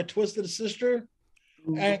Faithful by Twisted Sister.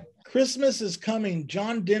 And Christmas is Coming,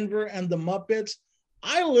 John Denver and the Muppets.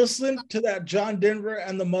 I listened to that John Denver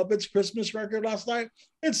and the Muppets Christmas record last night.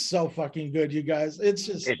 It's so fucking good, you guys. It's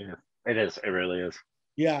just... It is. It really is.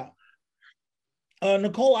 Yeah.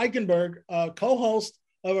 Nicole Eichenberg, co-host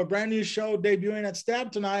of a brand new show debuting at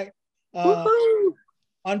Stab tonight.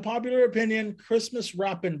 Unpopular Opinion, Christmas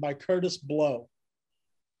Rappin' by Curtis Blow.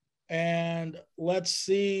 And let's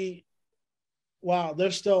see. Wow,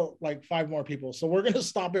 there's still like 5 more people. So we're going to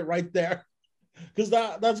stop it right there because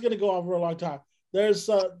that's going to go on for a long time. There's,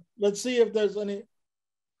 let's see if there's any.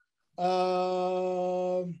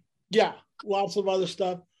 Yeah, lots of other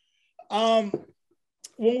stuff. When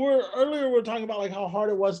we were talking about like how hard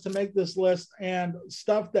it was to make this list and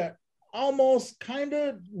stuff that almost kind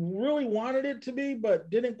of really wanted it to be, but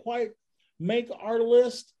didn't quite make our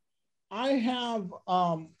list. I have,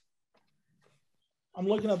 I'm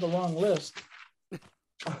looking at the wrong list.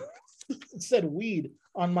 It said weed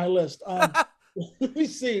on my list. Let me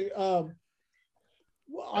see. On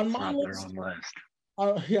my list,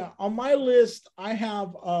 on my list, I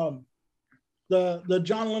have the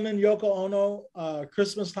John Lennon Yoko Ono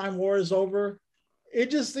Christmas Time War Is Over.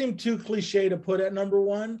 It just seemed too cliche to put at number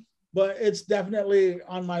 1, but it's definitely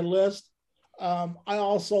on my list. I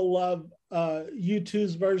also love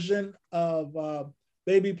U2's version of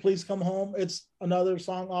Baby Please Come Home. It's another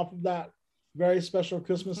song off of that very special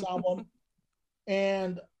Christmas album.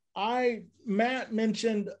 And Matt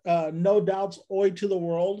mentioned No Doubt's Oi to the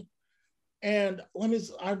World. And I'm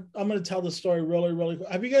going to tell the story really, really quick.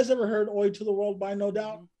 Have you guys ever heard Oi to the World by No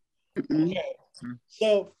Doubt? Okay.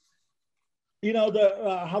 So, you know,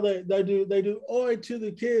 how they do Oi to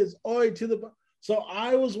the kids, Oi to the... So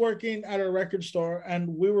I was working at a record store and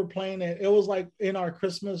we were playing it. It was like in our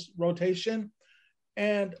Christmas rotation.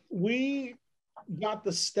 And we got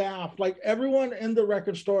the staff, like everyone in the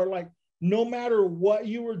record store, like no matter what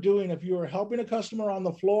you were doing, if you were helping a customer on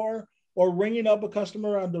the floor or ringing up a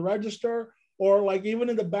customer on the register, or like even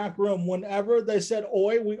in the back room, whenever they said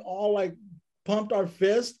Oi, we all like pumped our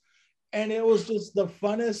fist. And it was just the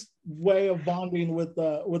funnest way of bonding with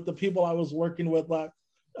the people I was working with. Like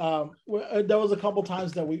there was a couple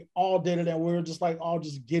times that we all did it and we were just like all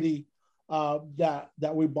just giddy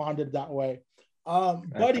that we bonded that way.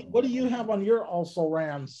 Buddy, what do you have on your Also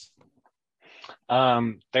Rans?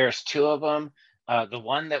 There's 2 of them. The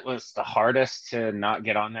one that was the hardest to not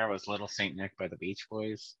get on there was Little Saint Nick by the Beach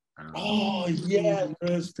Boys. Oh yeah,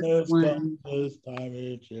 this time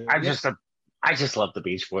each year. I just love I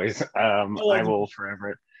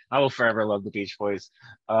will forever love the Beach Boys.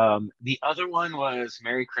 The other one was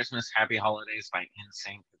Merry Christmas, Happy Holidays by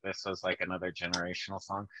NSYNC. This was like another generational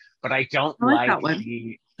song, but I don't like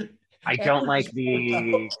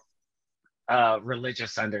the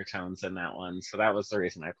religious undertones in that one. So that was the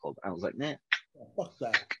reason I pulled. I was like, nah. Fuck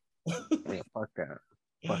that. Yeah, fuck that.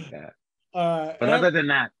 But other than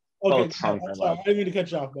that, okay, both songs I sorry, love. I didn't mean to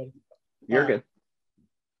cut you off, buddy. You're good.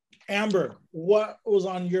 Amber, what was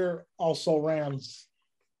on your Also Rans?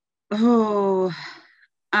 Oh,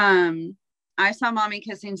 I Saw Mommy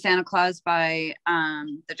Kissing Santa Claus by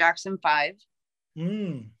the Jackson 5.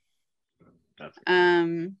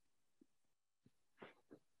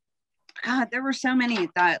 God, there were so many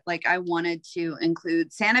that like I wanted to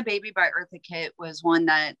include. Santa Baby by Eartha Kitt was one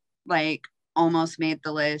that like almost made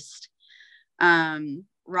the list.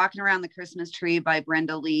 Rocking Around the Christmas Tree by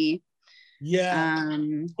Brenda Lee. Yeah.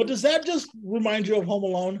 But does that just remind you of Home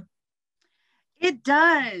Alone? It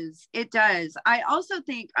does. It does. I also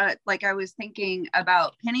think like I was thinking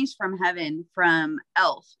about Pennies from Heaven from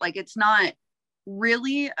Elf. Like it's not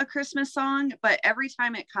really a Christmas song, but every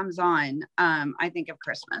time it comes on, I think of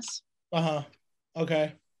Christmas.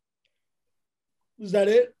 Okay. Is that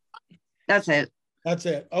it? That's it. That's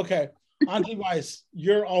it. Okay. Auntie Weiss,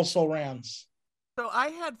 you're also Rams. So I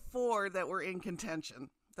had 4 that were in contention.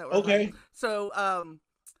 That were okay. High. So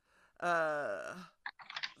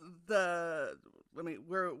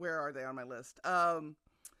where are they on my list?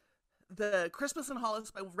 The Christmas in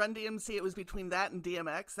Hollis by Run DMC, it was between that and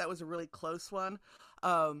DMX. That was a really close one.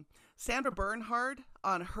 Sandra Bernhard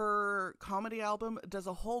on her comedy album does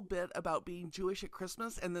a whole bit about being Jewish at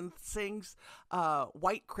Christmas and then sings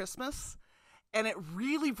White Christmas. And it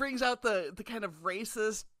really brings out the kind of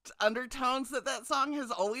racist undertones that song has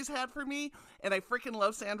always had for me. And I freaking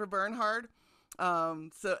love Sandra Bernhard.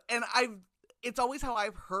 It's always how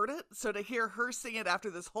I've heard it. So to hear her sing it after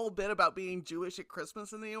this whole bit about being Jewish at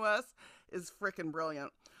Christmas in the U.S. is freaking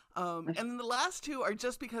brilliant. And then the last 2 are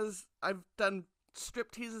just because I've done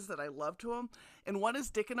strip teases that I love to them. And one is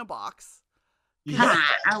Dick in a Box.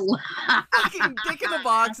 Fucking Dick in a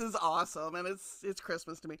Box is awesome, and it's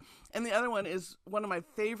Christmas to me. And the other one is one of my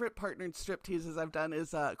favorite partnered strip teases I've done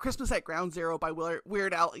is Christmas at Ground Zero by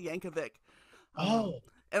Weird Al Yankovic.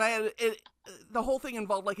 And I had the whole thing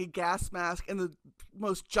involved like a gas mask and the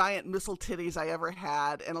most giant missile titties I ever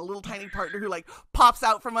had, and a little tiny partner who like pops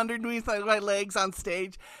out from underneath my legs on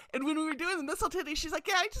stage. And when we were doing the missile titties, she's like,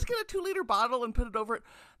 "Yeah, I just get a 2-liter bottle and put it over it."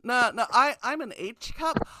 No, I'm an H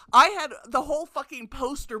cup. I had the whole fucking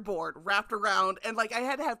poster board wrapped around, and like I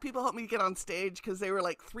had to have people help me get on stage because they were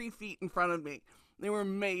like 3 feet in front of me. They were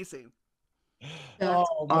amazing. That's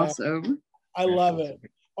awesome. I love it.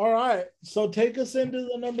 All right, so take us into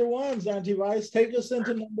the number ones, Auntie Weiss. Take us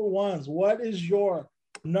into number ones. What is your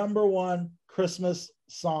number one Christmas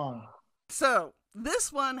song? So this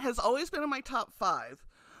one has always been in my top 5,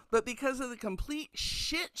 but because of the complete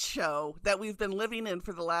shit show that we've been living in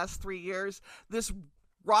for the last 3 years, this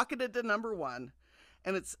rocketed to number 1,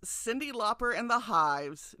 and it's Cyndi Lauper and the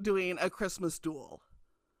Hives doing A Christmas Duel.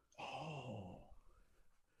 Oh.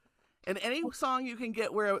 And any song you can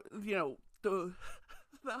get where, you know, the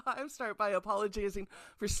Hives start by apologizing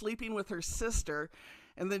for sleeping with her sister,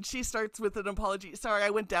 and then she starts with an apology. "Sorry,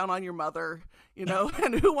 I went down on your mother," you know,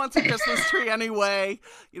 and "Who wants a Christmas tree anyway?"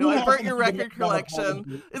 You know, "I burnt your record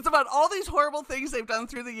collection." It's about all these horrible things they've done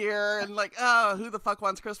through the year, and like, oh, who the fuck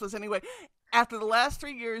wants Christmas anyway? After the last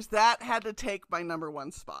 3 years, that had to take my number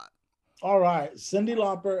 1 spot. All right, Cyndi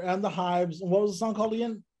Lauper and the Hives. And what was the song called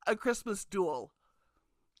again? A Christmas Duel.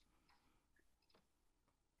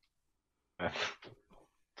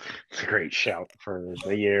 It's a great shout for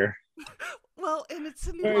the year. Well, and it's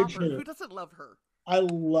Cyndi Lauper. True. Who doesn't love her? I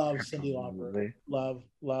love Cyndi Lauper.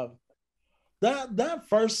 Love. That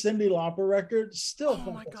first Cyndi Lauper record still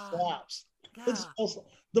slaps. Yeah. It's also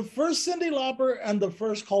the first Cyndi Lauper and the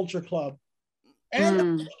first Culture Club and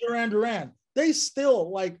the first Duran Duran. They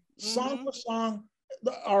still like song for song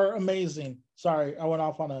are amazing. Sorry, I went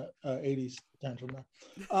off on a 80s tantrum there.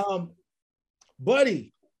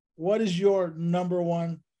 Buddy, what is your number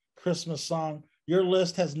one Christmas song? Your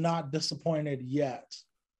list has not disappointed yet.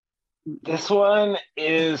 This one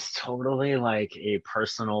is totally like a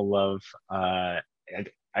personal love. I'll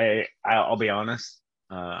be honest.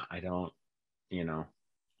 I don't,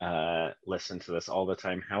 listen to this all the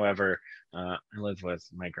time. However, I live with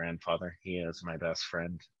my grandfather. He is my best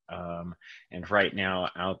friend. And right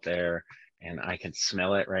now out there, and I can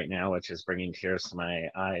smell it right now, which is bringing tears to my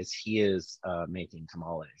eyes. He is making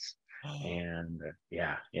tamales. And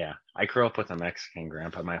yeah, I grew up with a Mexican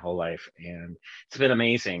grandpa my whole life, and it's been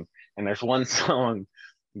amazing. And there's one song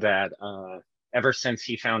that ever since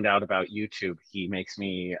he found out about YouTube, he makes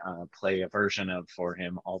me play a version of for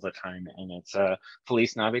him all the time, and it's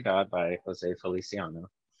Feliz Navidad by Jose Feliciano.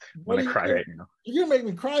 I'm gonna cry right now. You're gonna make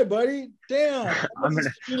me cry, buddy. Damn. I'm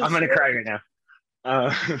gonna cry right now.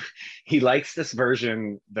 He likes this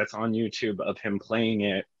version that's on YouTube of him playing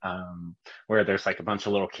it, where there's like a bunch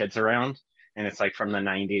of little kids around, and it's like from the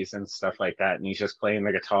 90s and stuff like that, and he's just playing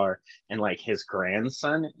the guitar, and like his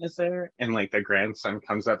grandson is there, and like the grandson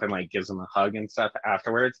comes up and like gives him a hug and stuff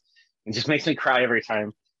afterwards, and just makes me cry every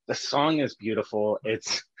time. the song is beautiful.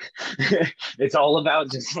 It's it's all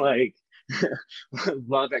about just like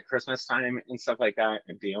love at Christmas time and stuff like that,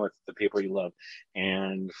 and being with the people you love.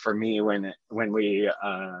 And for me, when you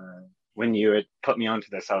had put me onto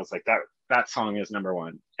this, I was like, that song is number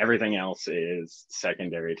one. Everything else is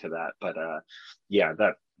secondary to that. But yeah,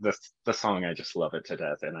 that the song, I just love it to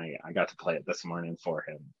death, and I got to play it this morning for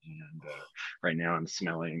him. And right now I'm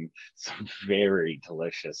smelling some very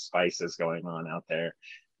delicious spices going on out there,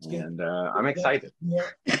 and I'm excited.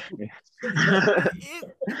 It's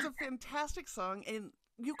a fantastic song, and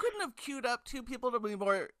you couldn't have queued up two people to be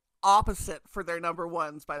more opposite for their number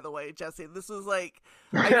ones, by the way, Jesse. This was like,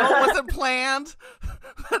 I know it wasn't planned,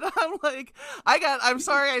 but I'm like, I'm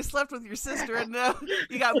sorry I slept with your sister, and now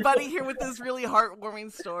you got Buddy here with this really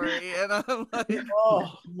heartwarming story, and I'm like,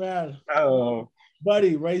 oh man,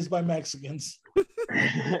 Buddy raised by Mexicans.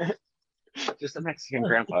 Just a Mexican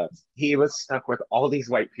grandpa. He was stuck with all these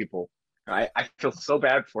white people. I feel so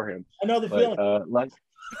bad for him. I know the feeling.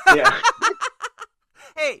 Yeah.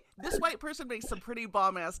 Hey, this white person makes some pretty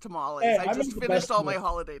bomb-ass tamales. Hey, I just finished all my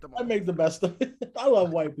holiday tamales. I make the best of it. I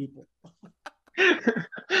love white people.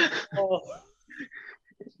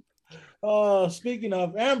 Speaking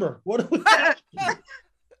of, Amber, what do we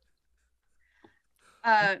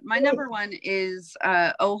my number one is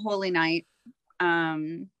Oh Holy Night,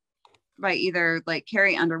 by either like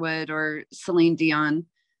Carrie Underwood or Celine Dion.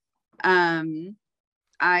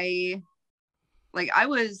 I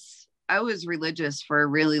was religious for a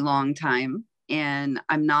really long time, and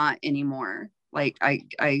I'm not anymore. Like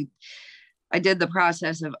I did the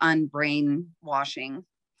process of unbrainwashing,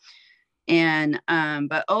 and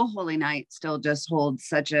but Oh Holy Night still just holds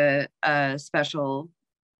such a special,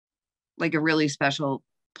 like a really special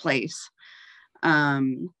place.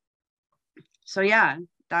 So yeah,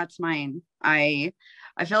 that's mine. I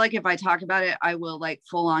feel like if I talk about it, I will like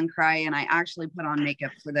full on cry, and I actually put on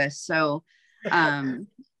makeup for this. So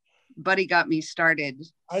Buddy got me started.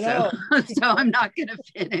 I know. So I'm not gonna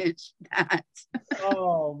finish that.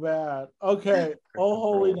 Oh man. Okay. Oh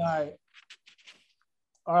Holy Night.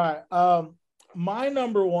 All right. My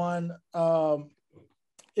number one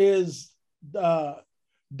is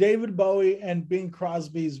David Bowie and Bing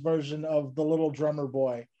Crosby's version of The Little Drummer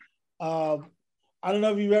Boy. I don't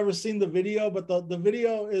know if you've ever seen the video, but the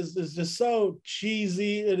video is just so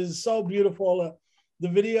cheesy. It is so beautiful. The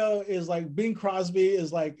video is like Bing Crosby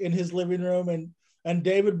is like in his living room, and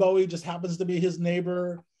David Bowie just happens to be his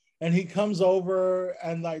neighbor, and he comes over,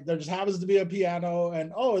 and like there just happens to be a piano,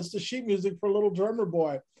 and it's the sheet music for Little Drummer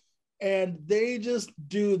Boy. And they just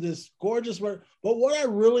do this gorgeous work. But what I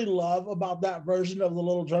really love about that version of The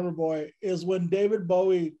Little Drummer Boy is when David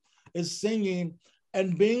Bowie is singing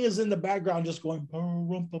and Bing is in the background just going bum,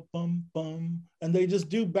 bum, bum, bum, and they just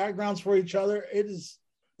do backgrounds for each other.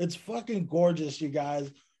 It's fucking gorgeous, you guys.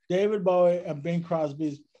 David Bowie and Bing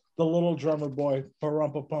Crosby's The Little Drummer Boy,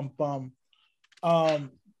 bum.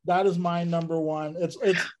 That is my number one.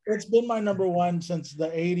 It's been my number one since the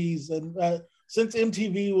 80s, and since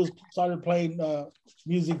MTV started playing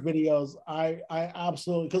music videos. I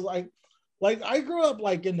absolutely, because I grew up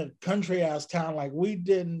like in the country ass town. Like we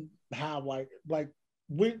didn't have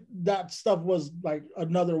that stuff was like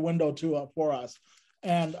another window for us.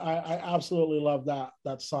 And I absolutely love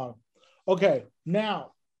that song. Okay,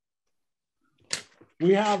 now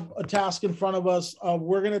we have a task in front of us.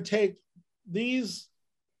 We're gonna take these,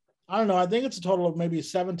 I don't know, I think it's a total of maybe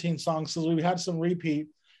 17 songs because we've had some repeat,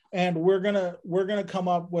 and we're gonna come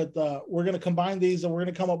up with we're gonna combine these, and we're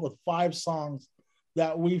gonna come up with 5 songs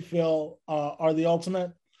that we feel are the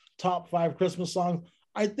ultimate top 5 Christmas songs.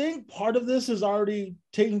 I think part of this is already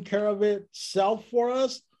taking care of itself for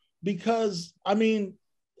us, because I mean,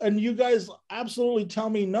 and you guys absolutely tell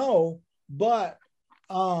me no, but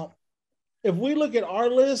if we look at our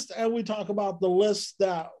list and we talk about the list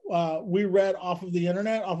that we read off of the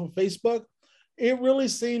internet, off of Facebook, it really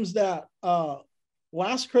seems that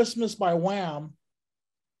Last Christmas by Wham!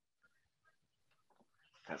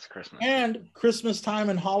 That's Christmas. And Christmas Time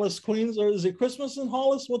in Hollis, Queens, or is it Christmas in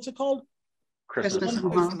Hollis? What's it called? Christmas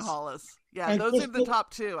in Hollis. Yeah, and those are the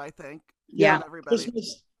top 2, I think. Yeah, everybody.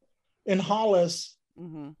 Christmas in Hollis.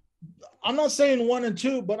 Mm-hmm. I'm not saying 1 and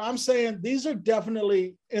 2, but I'm saying these are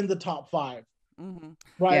definitely in the top 5. Mm-hmm.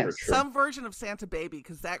 Right. Yes. Some version of Santa Baby,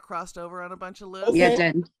 because that crossed over on a bunch of lists. Okay. Yeah,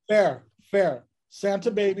 it did. Fair. Santa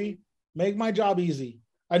Baby, Make My Job Easy.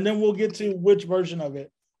 And then we'll get to which version of it.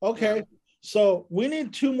 Okay. Yeah. So we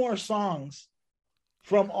need 2 more songs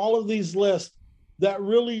from all of these lists that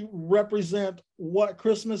really represent what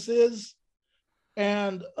Christmas is.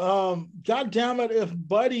 And God damn it, if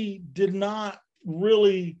Buddy did not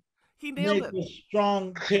really He nailed make it. a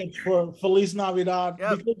strong pitch for Feliz Navidad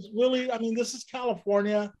Yep. because really, I mean, this is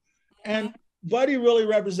California, and Buddy really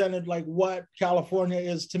represented like what California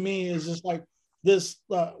is to me. Is just like this.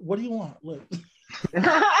 What do you want? Look.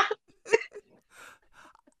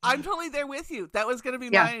 I'm totally there with you. That was gonna be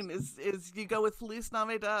mine. Is you go with Feliz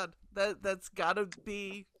Navidad? That's gotta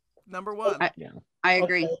be number one. I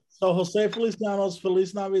agree. Okay, so Jose Feliciano's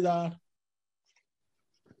Feliz Navidad.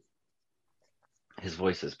 His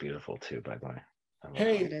voice is beautiful too, by the way.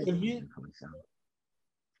 Hey,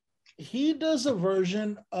 he does a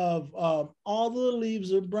version of All the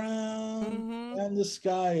Leaves Are Brown and the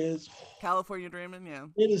Sky is California Dreamin', yeah.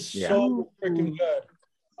 It is so freaking good.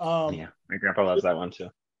 Yeah, my grandpa loves that one too.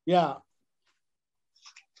 Yeah.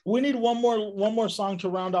 We need one more song to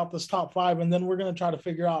round out this top 5, and then we're gonna try to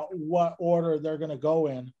figure out what order they're gonna go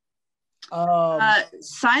in.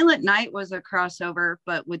 Silent Night was a crossover,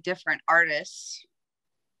 but with different artists.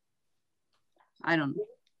 I don't know.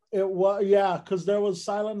 It was because there was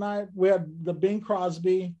Silent Night. We had the Bing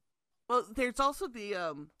Crosby. Well, there's also the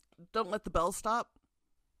Don't Let the Bells Stop.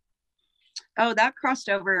 Oh, that crossed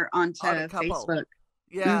over onto Facebook.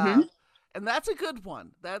 Yeah, and that's a good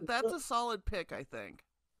one. That's a solid pick, I think.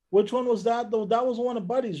 Which one was that? Though that was one of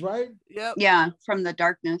Buddy's, right? Yep. Yeah, From the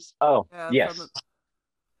Darkness. Oh, yeah, yes.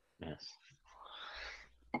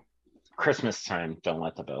 Christmas time, Don't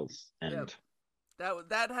Let the Bells end. Yep.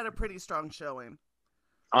 That had a pretty strong showing.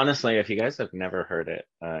 Honestly, if you guys have never heard it,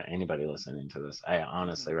 anybody listening to this, I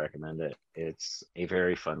honestly recommend it. It's a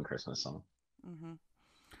very fun Christmas song.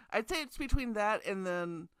 I'd say it's between that and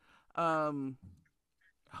then,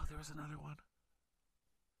 there was another one.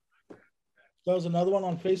 There was another one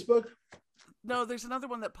on Facebook? No, there's another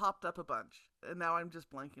one that popped up a bunch, and now I'm just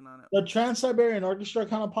blanking on it. The Trans-Siberian Orchestra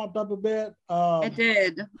kind of popped up a bit. It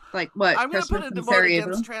did. Like what? I'm going to put a vote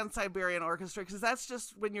against Trans-Siberian Orchestra, because that's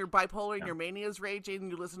just when you're bipolar and your mania is raging,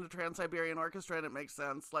 and you listen to Trans-Siberian Orchestra, and it makes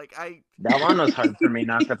sense. That one was hard for me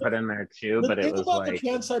not to put in there, too, but it was like... The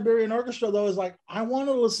Trans-Siberian Orchestra, though, is like, I want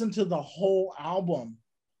to listen to the whole album.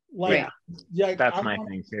 That's my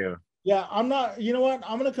thing, too. Yeah, I'm not. You know what?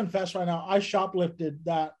 I'm gonna confess right now. I shoplifted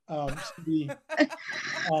that CD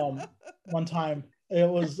one time. It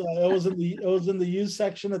was in the used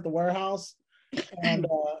section at the warehouse, and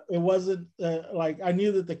it wasn't I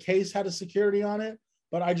knew that the case had a security on it,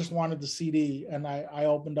 but I just wanted the CD, and I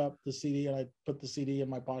opened up the CD and I put the CD in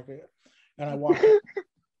my pocket, and I walked.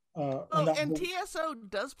 And TSO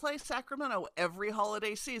does play Sacramento every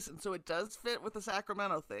holiday season, so it does fit with the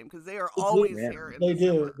Sacramento theme because they are always here. They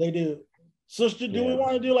do. So do we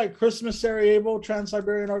want to do like Christmas Sarajevo,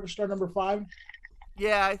 Trans-Siberian Orchestra number 5?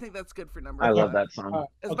 Yeah, I think that's good for number 5. I love that song.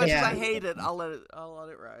 As much as I hate it, I'll let it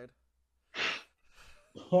ride.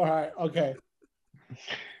 All right, okay.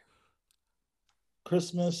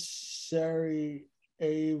 Christmas Sarajevo.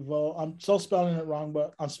 I'm still spelling it wrong,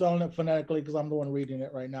 but I'm spelling it phonetically because I'm the one reading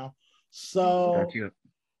it right now. So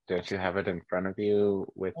don't you have it in front of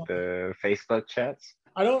you with the Facebook chats?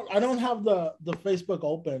 I don't have the Facebook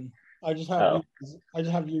open. I just have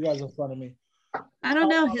you guys in front of me. I don't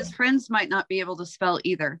know. His friends might not be able to spell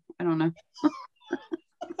either. I don't know.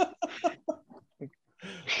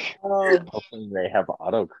 Hopefully they have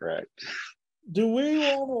autocorrect. Do we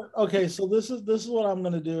want to? Okay, so this is what I'm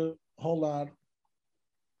gonna do. Hold on.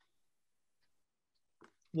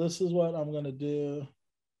 This is what I'm gonna do.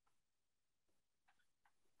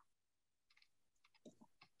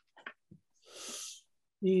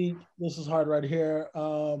 This is hard right here.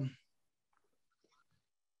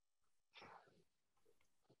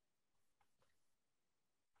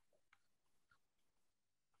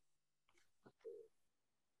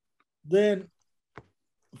 Then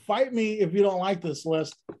fight me if you don't like this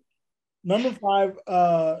list. Number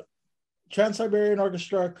 5, Trans-Siberian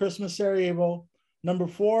Orchestra, Christmas Sarajevo. Number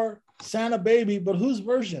 4, Santa Baby, but whose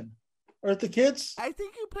version? Eartha Kitt's? I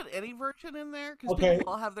think you put any version in there because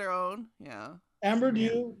people all have their own. Yeah. Amber, do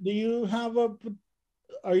you have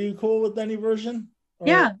are you cool with any version?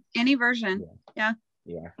 Yeah, any version. Yeah.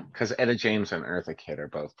 Yeah, because Etta James and Eartha Kitt are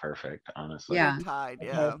both perfect, honestly. Yeah. Tied,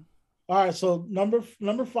 yeah. Okay. All right, so number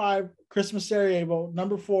 5, Christmas Sarajevo.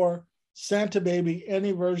 Number 4, Santa Baby,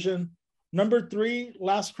 any version. Number 3,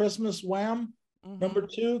 Last Christmas, Wham. Number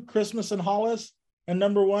 2, Christmas in Hollis. And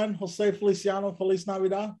number 1, Jose Feliciano, Feliz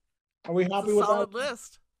Navidad. Are we happy with that? Solid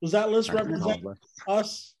list. Does that list represent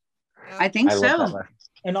us? Yeah. I think so.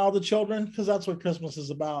 And all the children? Because that's what Christmas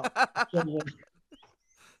is about.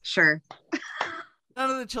 Sure. None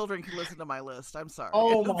of the children can listen to my list. I'm sorry.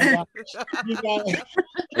 Oh my gosh.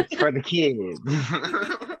 It's for the kids.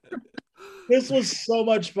 This was so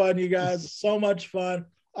much fun, you guys. So much fun.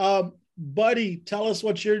 buddy, tell us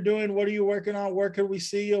what you're doing. What are you working on? Where can we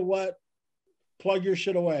see you? What? Plug your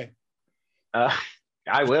shit away.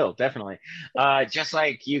 I will definitely. Just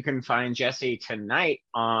like you can find Jesse tonight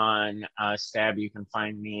on Stab, you can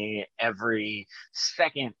find me every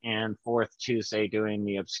second and fourth Tuesday doing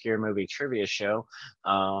the Obscure Movie Trivia Show.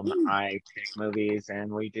 I pick movies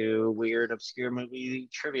and we do weird obscure movie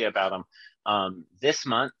trivia about them. This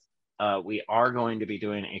month, we are going to be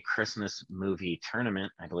doing a Christmas movie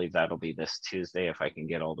tournament. I believe that'll be this Tuesday if I can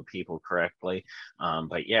get all the people correctly.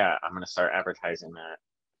 But yeah, I'm going to start advertising that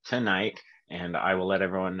tonight. And I will let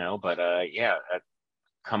everyone know. But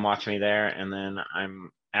come watch me there. And then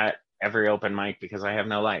I'm at every open mic because I have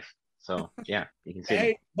no life. So yeah, you can see.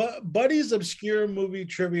 Hey, but Buddy's Obscure Movie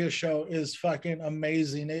Trivia Show is fucking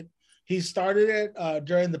amazing. He started it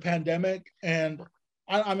during the pandemic, and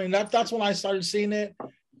I mean that's when I started seeing it.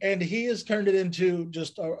 And he has turned it into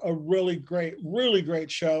just a really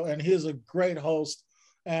great show. And he is a great host.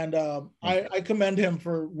 And I commend him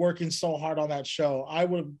for working so hard on that show. I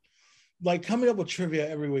would. Like coming up with trivia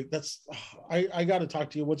every week. That's I got to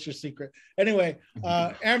talk to you. What's your secret? Anyway,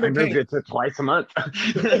 Amber, I moved it to twice a month.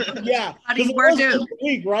 Yeah,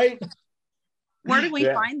 week, right? Where do we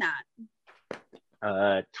find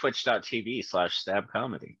that? Twitch.tv/Stab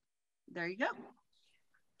Comedy. There you go.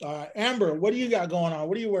 Amber, what do you got going on?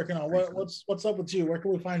 What are you working on? What's up with you? Where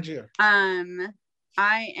can we find you?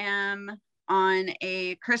 I am on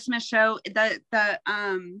a Christmas show.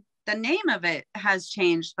 The name of it has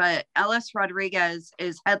changed, but Ellis Rodriguez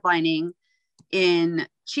is headlining in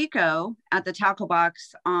Chico at the Taco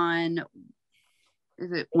Box on,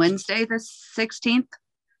 is it Wednesday the 16th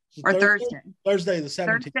or Thursday? Thursday the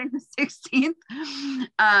 17th. Thursday the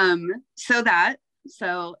 16th.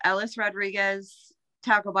 So Ellis Rodriguez,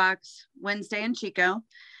 Taco Box, Wednesday in Chico.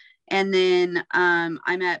 And then I'm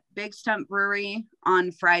at Big Stump Brewery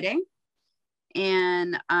on Friday.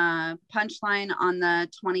 And Punchline on the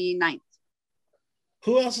 29th.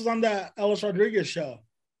 Who else is on that Ellis Rodriguez show?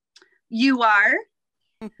 You are.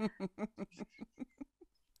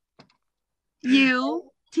 You,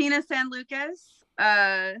 Tina San Lucas,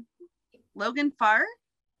 Logan Farr.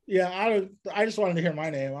 Yeah, I just wanted to hear my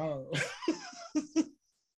name. I don't know.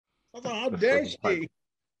 I thought, how dare she?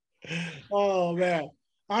 Oh man.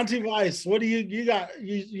 Auntie Vice, what do you got?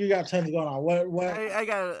 You got tons going on. What? I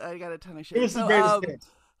got a ton of shit. It was the greatest hits.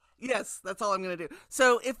 Yes, that's all I'm going to do.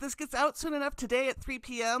 So if this gets out soon enough today at 3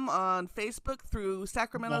 p.m. on Facebook through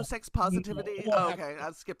Sacramento Sex Positivity. Oh, okay,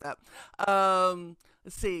 I'll skip that.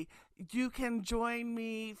 Let's see. You can join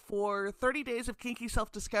me for 30 days of kinky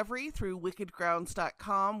self-discovery through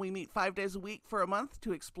wickedgrounds.com. We meet 5 days a week for a month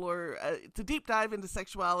to explore, to deep dive into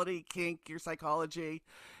sexuality, kink, your psychology.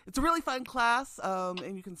 It's a really fun class,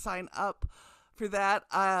 and you can sign up for that.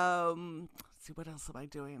 Let's see, what else am I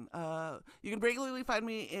doing? You can regularly find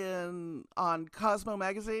me on Cosmo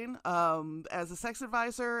Magazine as a sex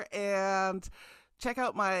advisor, and check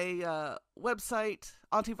out my website,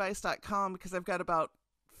 auntivice.com, because I've got about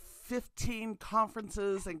 15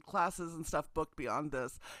 conferences and classes and stuff booked beyond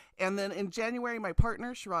this. And then in January, my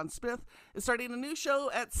partner, Sharon Smith, is starting a new show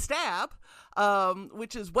at Stab,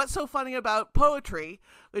 which is What's So Funny About Poetry,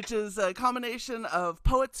 which is a combination of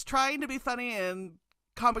poets trying to be funny and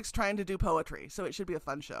comics trying to do poetry. So it should be a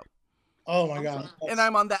fun show. Oh my God. And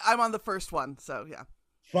I'm on the first one. So yeah.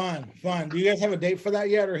 Fun. Do you guys have a date for that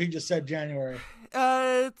yet? Or he just said January?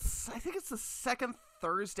 I think it's the second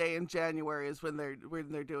Thursday in January is when they're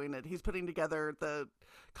doing it. He's putting together the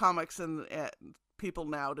comics and people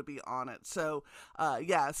now to be on it. So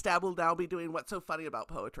Stab will now be doing What's So Funny About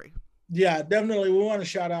Poetry. Yeah, definitely. We want to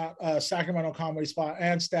shout out Sacramento Comedy Spot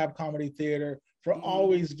and Stab Comedy Theater for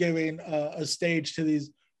always giving a stage to these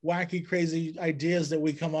wacky, crazy ideas that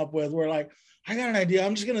we come up with. We're like, I got an idea.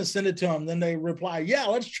 I'm just going to send it to them. Then they reply, yeah,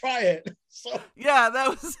 let's try it. So yeah, that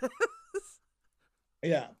was.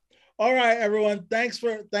 Yeah. All right, everyone. Thanks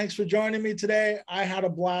for joining me today. I had a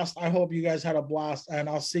blast. I hope you guys had a blast, and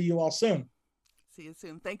I'll see you all soon. See you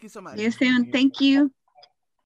soon. Thank you so much. See you soon. Thank you.